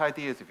 What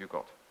ideas have you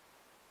got?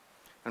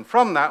 And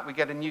from that, we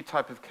get a new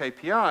type of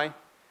KPI,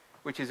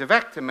 which is a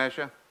vector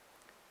measure,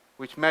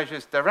 which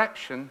measures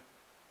direction,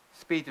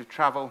 speed of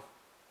travel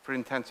for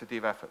intensity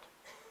of effort.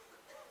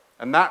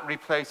 And that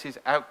replaces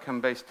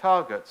outcome-based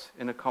targets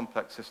in a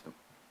complex system.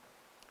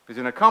 Because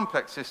in a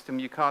complex system,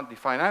 you can't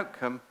define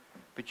outcome,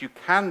 but you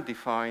can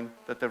define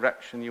the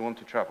direction you want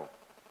to travel.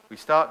 We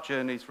start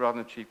journeys rather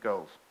than achieve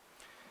goals.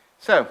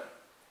 So,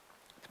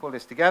 let's pull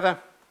this together.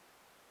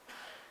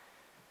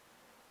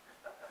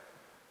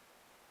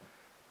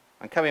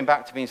 I'm coming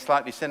back to being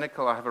slightly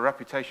cynical. I have a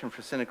reputation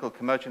for a cynical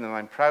curmudgeon, and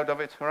I'm proud of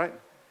it, all right?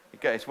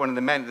 It's one of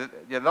the men,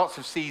 there are lots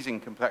of C's in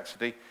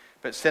complexity,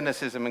 but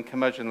cynicism and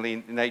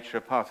curmudgeonly nature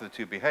are part of the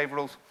two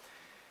behaviorals.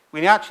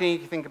 We actually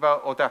need to think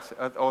about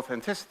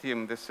authenticity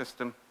in this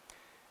system,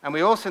 and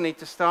we also need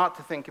to start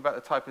to think about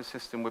the type of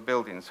system we're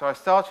building. So I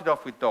started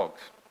off with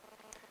dogs.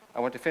 I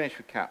want to finish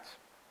with cats.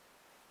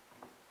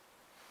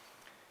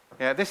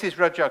 Yeah, this is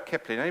Rudyard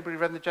Kipling. Anybody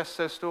read the Just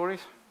So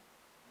stories?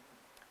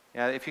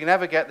 Yeah, if you can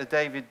ever get the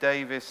David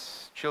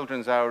Davis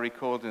Children's Hour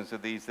recordings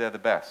of these, they're the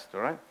best,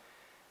 all right?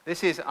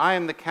 This is, I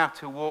am the cat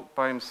who walked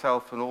by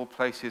himself and all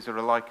places are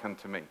alike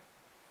unto me.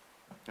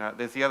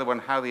 There's the other one,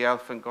 How the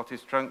Elephant Got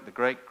His Trunk, The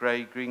Great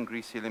Grey, Green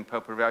Greasy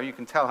Limpopo River. You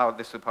can tell how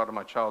this was part of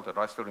my childhood.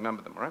 I still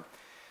remember them, all right?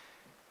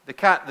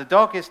 The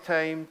dog is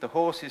tamed, the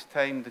horse is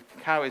tamed, the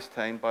cow is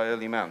tamed by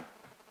early man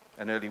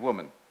and early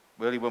woman.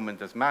 Early woman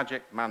does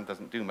magic, man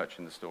doesn't do much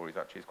in the stories,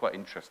 actually. It's quite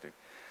interesting.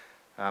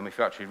 If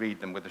you actually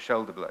read them with the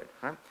shoulder blade.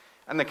 Right?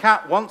 And the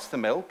cat wants the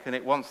milk and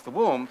it wants the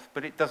warmth,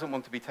 but it doesn't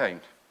want to be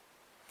tamed.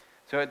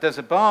 So it does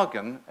a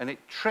bargain and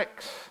it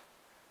tricks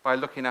by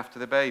looking after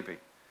the baby.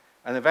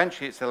 And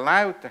eventually it's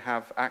allowed to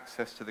have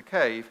access to the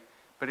cave,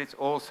 but it's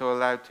also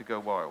allowed to go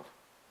wild.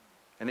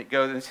 And it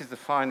goes, and this is the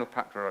final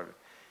factor.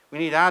 We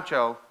need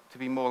Agile to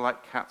be more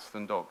like cats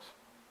than dogs.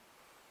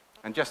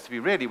 And just to be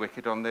really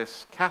wicked on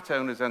this, cat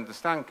owners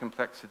understand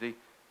complexity,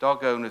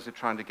 dog owners are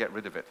trying to get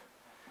rid of it.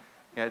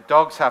 Yeah,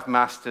 dogs have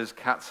masters,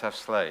 cats have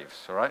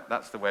slaves, all right?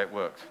 That's the way it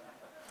works.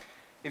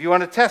 If you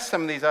want to test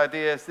some of these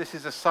ideas, this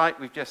is a site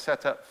we've just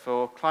set up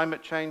for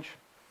climate change.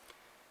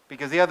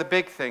 Because the other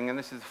big thing, and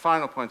this is the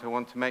final point I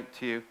want to make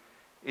to you,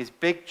 is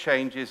big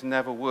changes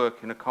never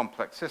work in a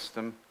complex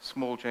system,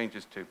 small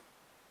changes do.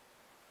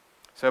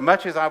 So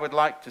much as I would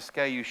like to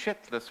scare you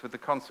shitless with the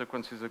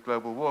consequences of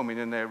global warming,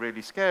 and they're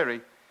really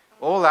scary,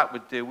 all that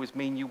would do was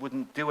mean you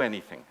wouldn't do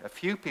anything. A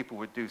few people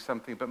would do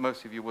something, but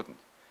most of you wouldn't.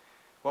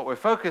 What we're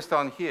focused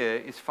on here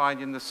is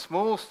finding the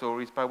small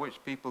stories by which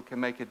people can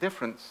make a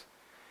difference.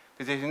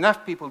 Because if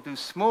enough people do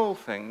small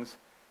things,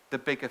 the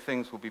bigger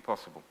things will be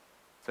possible.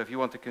 So if you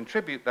want to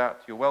contribute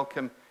that, you're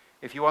welcome.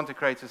 If you want to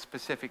create a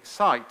specific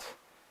site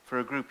for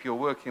a group you're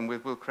working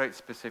with, we'll create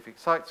specific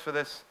sites for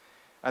this.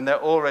 And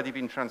they're already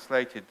being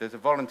translated. There's a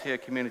volunteer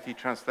community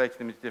translating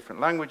them into different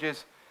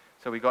languages.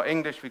 So we've got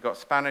English, we've got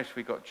Spanish,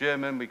 we've got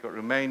German, we've got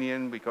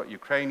Romanian, we've got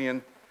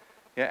Ukrainian.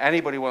 Yeah,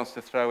 anybody wants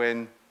to throw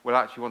in, we'll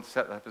actually want to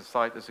set that up as a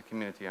site as a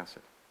community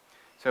asset.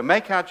 So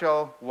make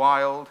Agile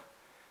wild,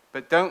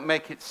 but don't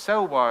make it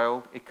so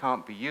wild it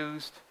can't be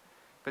used.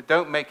 But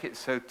don't make it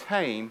so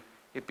tame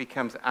it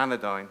becomes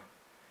anodyne.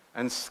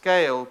 And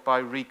scale by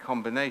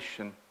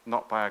recombination,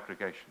 not by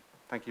aggregation.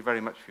 Thank you very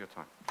much for your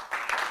time.